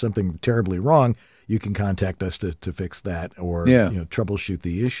something terribly wrong, you can contact us to fix that or troubleshoot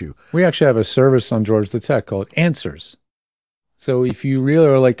the issue. We actually have a service on George the Tech called Answers. So if you really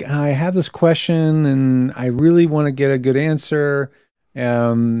are like, I have this question and I really want to get a good answer, there's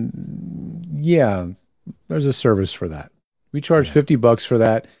a service for that. We charge $50 for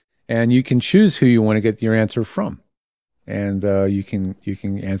that, and you can choose who you want to get your answer from, and you can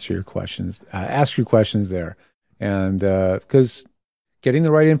answer your questions, ask your questions there, and because getting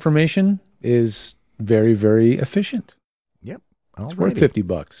the right information is very, very efficient. Yep, it's worth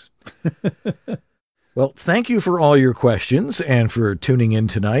 $50. Well, thank you for all your questions and for tuning in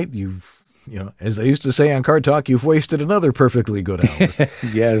tonight. You've, as they used to say on Card Talk, you've wasted another perfectly good hour.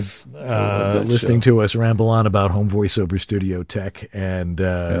 Yes. Listening to us ramble on about home voiceover studio tech. And,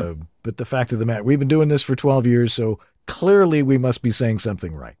 but the fact of the matter, we've been doing this for 12 years, so clearly we must be saying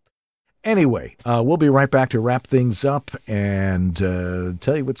something right. Anyway, we'll be right back to wrap things up and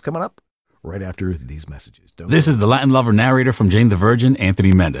tell you what's coming up right after these messages. This is the Latin lover narrator from Jane the Virgin,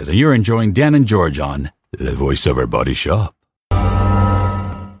 Anthony Mendez, and you're enjoying Dan and George on the VoiceOver Body Shop.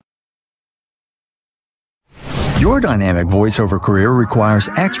 Your dynamic voiceover career requires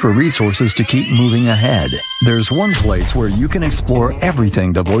extra resources to keep moving ahead. There's one place where you can explore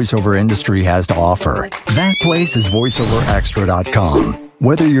everything the voiceover industry has to offer. That place is voiceoverextra.com.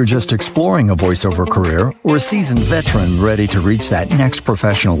 Whether you're just exploring a voiceover career or a seasoned veteran ready to reach that next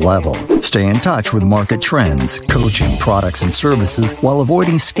professional level, stay in touch with market trends, coaching, products, and services while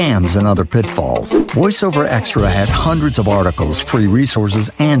avoiding scams and other pitfalls. VoiceOver Extra has hundreds of articles, free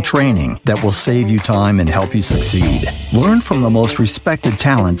resources, and training that will save you time and help you succeed. Learn from the most respected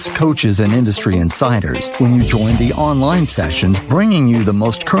talents, coaches, and industry insiders when you join the online sessions, bringing you the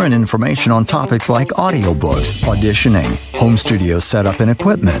most current information on topics like audiobooks, auditioning, home studio setup and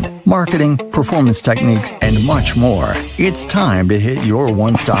equipment, marketing, performance techniques, and much more. It's time to hit your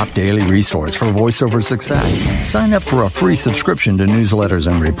one-stop daily resource for voiceover success. Sign up for a free subscription to newsletters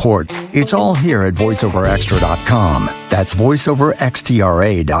and reports. It's all here at voiceoverextra.com. That's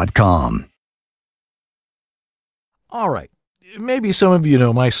voiceoverextra.com. All right. Maybe some of you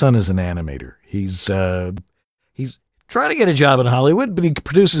know my son is an animator. He's trying to get a job in Hollywood, but he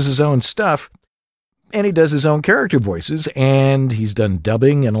produces his own stuff. And he does his own character voices, and he's done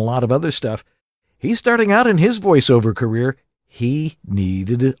dubbing and a lot of other stuff. He's starting out in his voiceover career. He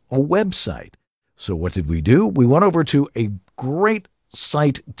needed a website. So what did we do? We went over to a great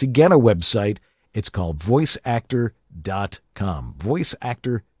site to get a website. It's called voiceactor.com.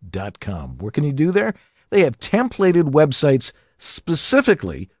 Voiceactor.com. What can you do there? They have templated websites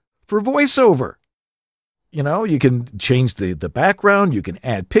specifically for voiceover. You know, you can change the background, you can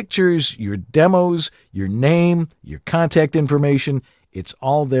add pictures, your demos, your name, your contact information. It's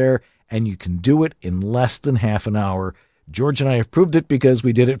all there, and you can do it in less than half an hour. George and I have proved it because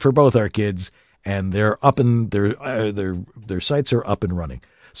we did it for both our kids, and they're up and their sites are up and running.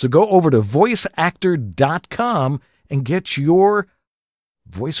 So go over to voiceactor.com and get your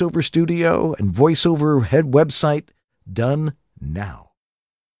voiceover studio and voiceover head website done now.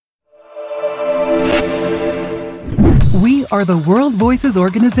 We are the World Voices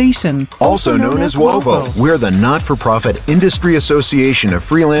Organization, also known as WOVO. We're the not-for-profit industry association of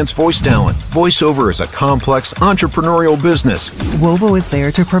freelance voice talent. Voiceover is a complex entrepreneurial business. WOVO is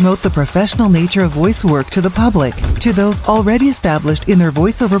there to promote the professional nature of voice work to the public, to those already established in their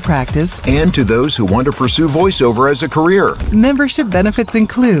voiceover practice, and to those who want to pursue voiceover as a career. Membership benefits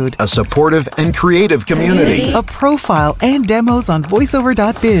include a supportive and creative community, a profile and demos on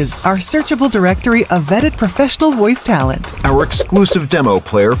voiceover.biz, our searchable directory of vetted professional voice talent, our exclusive demo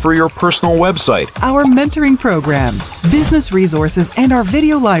player for your personal website, our mentoring program, business resources, and our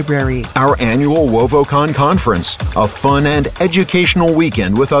video library, our annual WOVOCon conference, a fun and educational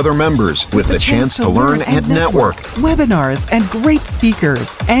weekend with other members with the chance to learn and network, webinars and great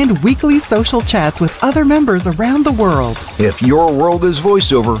speakers, and weekly social chats with other members around the world. If your world is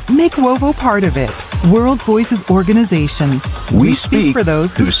voiceover, make WOVO part of it. World Voices Organization. We speak for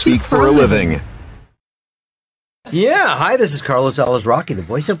those who speak for a living. Yeah, hi, this is Carlos Alazraqui, the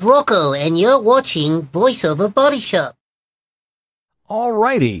voice of Rocco, and you're watching VoiceOver Body Shop. All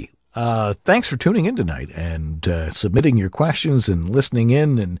righty. Thanks for tuning in tonight and submitting your questions and listening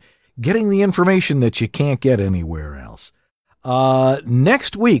in and getting the information that you can't get anywhere else.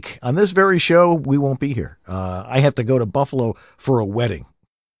 Next week on this very show, we won't be here. I have to go to Buffalo for a wedding.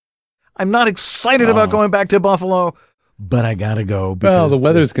 I'm not excited about going back to Buffalo, but I gotta go. Well, the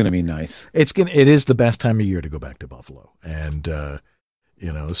weather's going to be nice. It is the best time of year to go back to Buffalo, and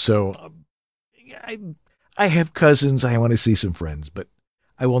so I have cousins. I want to see some friends, but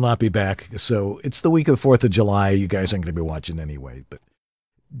I will not be back. So it's the week of the 4th of July. You guys aren't going to be watching anyway. But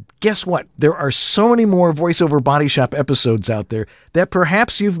guess what? There are so many more VoiceOver Body Shop episodes out there that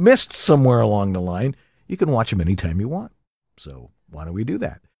perhaps you've missed somewhere along the line. You can watch them anytime you want. So why don't we do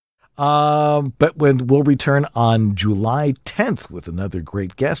that? But when we'll return on July 10th with another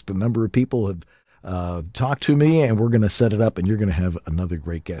great guest. A number of people have talked to me, and we're going to set it up, and you're going to have another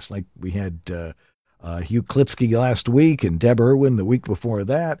great guest. Like we had Hugh Klitsky last week and Deb Irwin the week before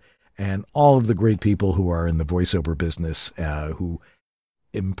that, and all of the great people who are in the voiceover business who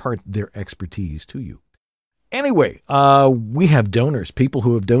impart their expertise to you. Anyway, we have donors, people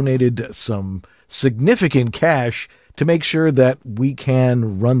who have donated some significant cash to make sure that we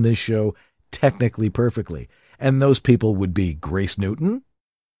can run this show technically perfectly. And those people would be Grace Newton.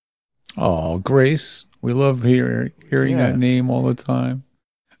 Oh, Grace. We love hearing that name all the time.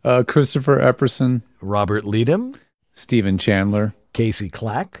 Christopher Epperson. Robert Leadham. Stephen Chandler. Casey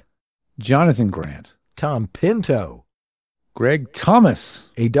Clack. Jonathan Grant. Tom Pinto. Greg Thomas.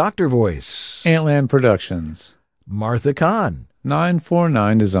 A Doctor Voice. Antland Productions. Martha Kahn.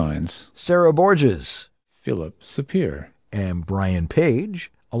 949 Designs. Sarah Borges. Philip Sapir. And Brian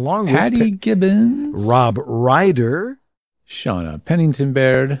Page, along with Patty Gibbons. Rob Ryder. Shauna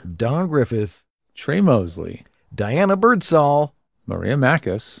Pennington-Baird. Don Griffith. Trey Mosley. Diana Birdsall. Maria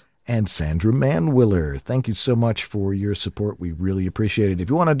Mackus. And Sandra Manwiller. Thank you so much for your support. We really appreciate it. If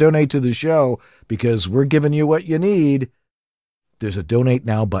you want to donate to the show, because we're giving you what you need, there's a donate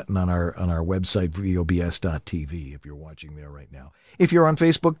now button on our website, VOBS.tv, if you're watching there right now. If you're on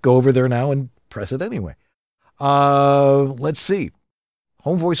Facebook, go over there now and press it anyway. Let's see.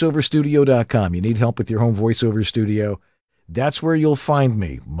 HomeVoiceOverStudio.com. You need help with your home voiceover studio. That's where you'll find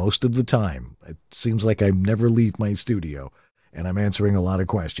me most of the time. It seems like I never leave my studio, and I'm answering a lot of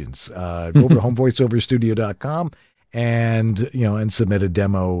questions. Go over to HomeVoiceOverStudio.com and submit a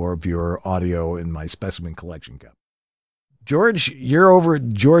demo of your audio in my specimen collection cup. George, you're over at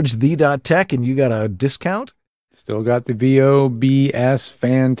GeorgeThe.tech, and you got a discount? Still got the VOBS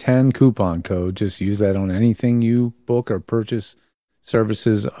Fan 10 coupon code. Just use that on anything you book or purchase,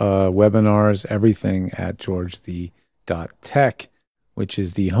 services, webinars, everything at GeorgeThe.tech, which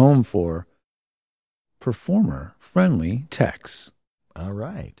is the home for performer-friendly techs. All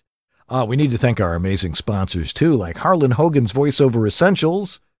right. We need to thank our amazing sponsors, too, like Harlan Hogan's VoiceOver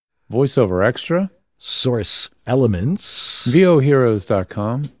Essentials, VoiceOver Extra, Source Elements,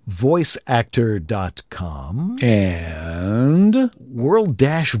 VOHeroes.com, VoiceActor.com, and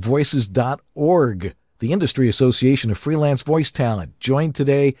World-Voices.org, the Industry Association of Freelance Voice Talent. Join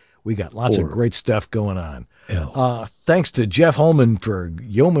today. We got lots of great stuff going on. Thanks to Jeff Holman for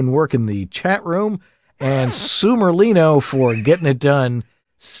yeoman work in the chat room, and Sue Merlino for getting it done.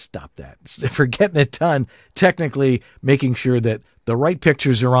 Stop that. For getting it done, technically making sure that the right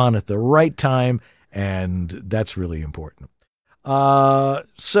pictures are on at the right time, and that's really important.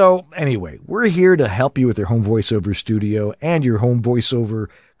 So anyway, we're here to help you with your home voiceover studio and your home voiceover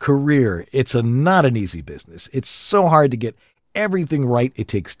career. It's not an easy business. It's so hard to get everything right. It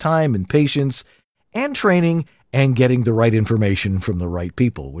takes time and patience and training and getting the right information from the right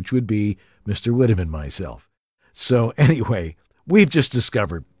people, which would be Mr. Whittam and myself. So anyway, we've just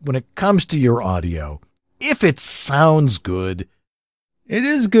discovered when it comes to your audio, if it sounds good, it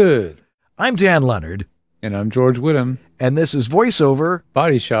is good. I'm Dan Leonard. And I'm George Whittam. And this is VoiceOver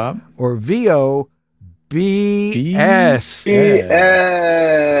Body Shop, or VOBS.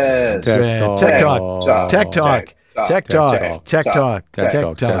 Tech Talk. Tech Talk. Tech Talk. Tech Talk. Tech Talk. Tech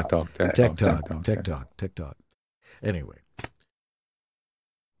Talk. Tech Talk. Tech Talk. Tech Talk. Anyway,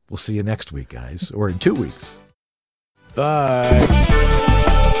 we'll see you next week, guys, or in 2 weeks. Bye.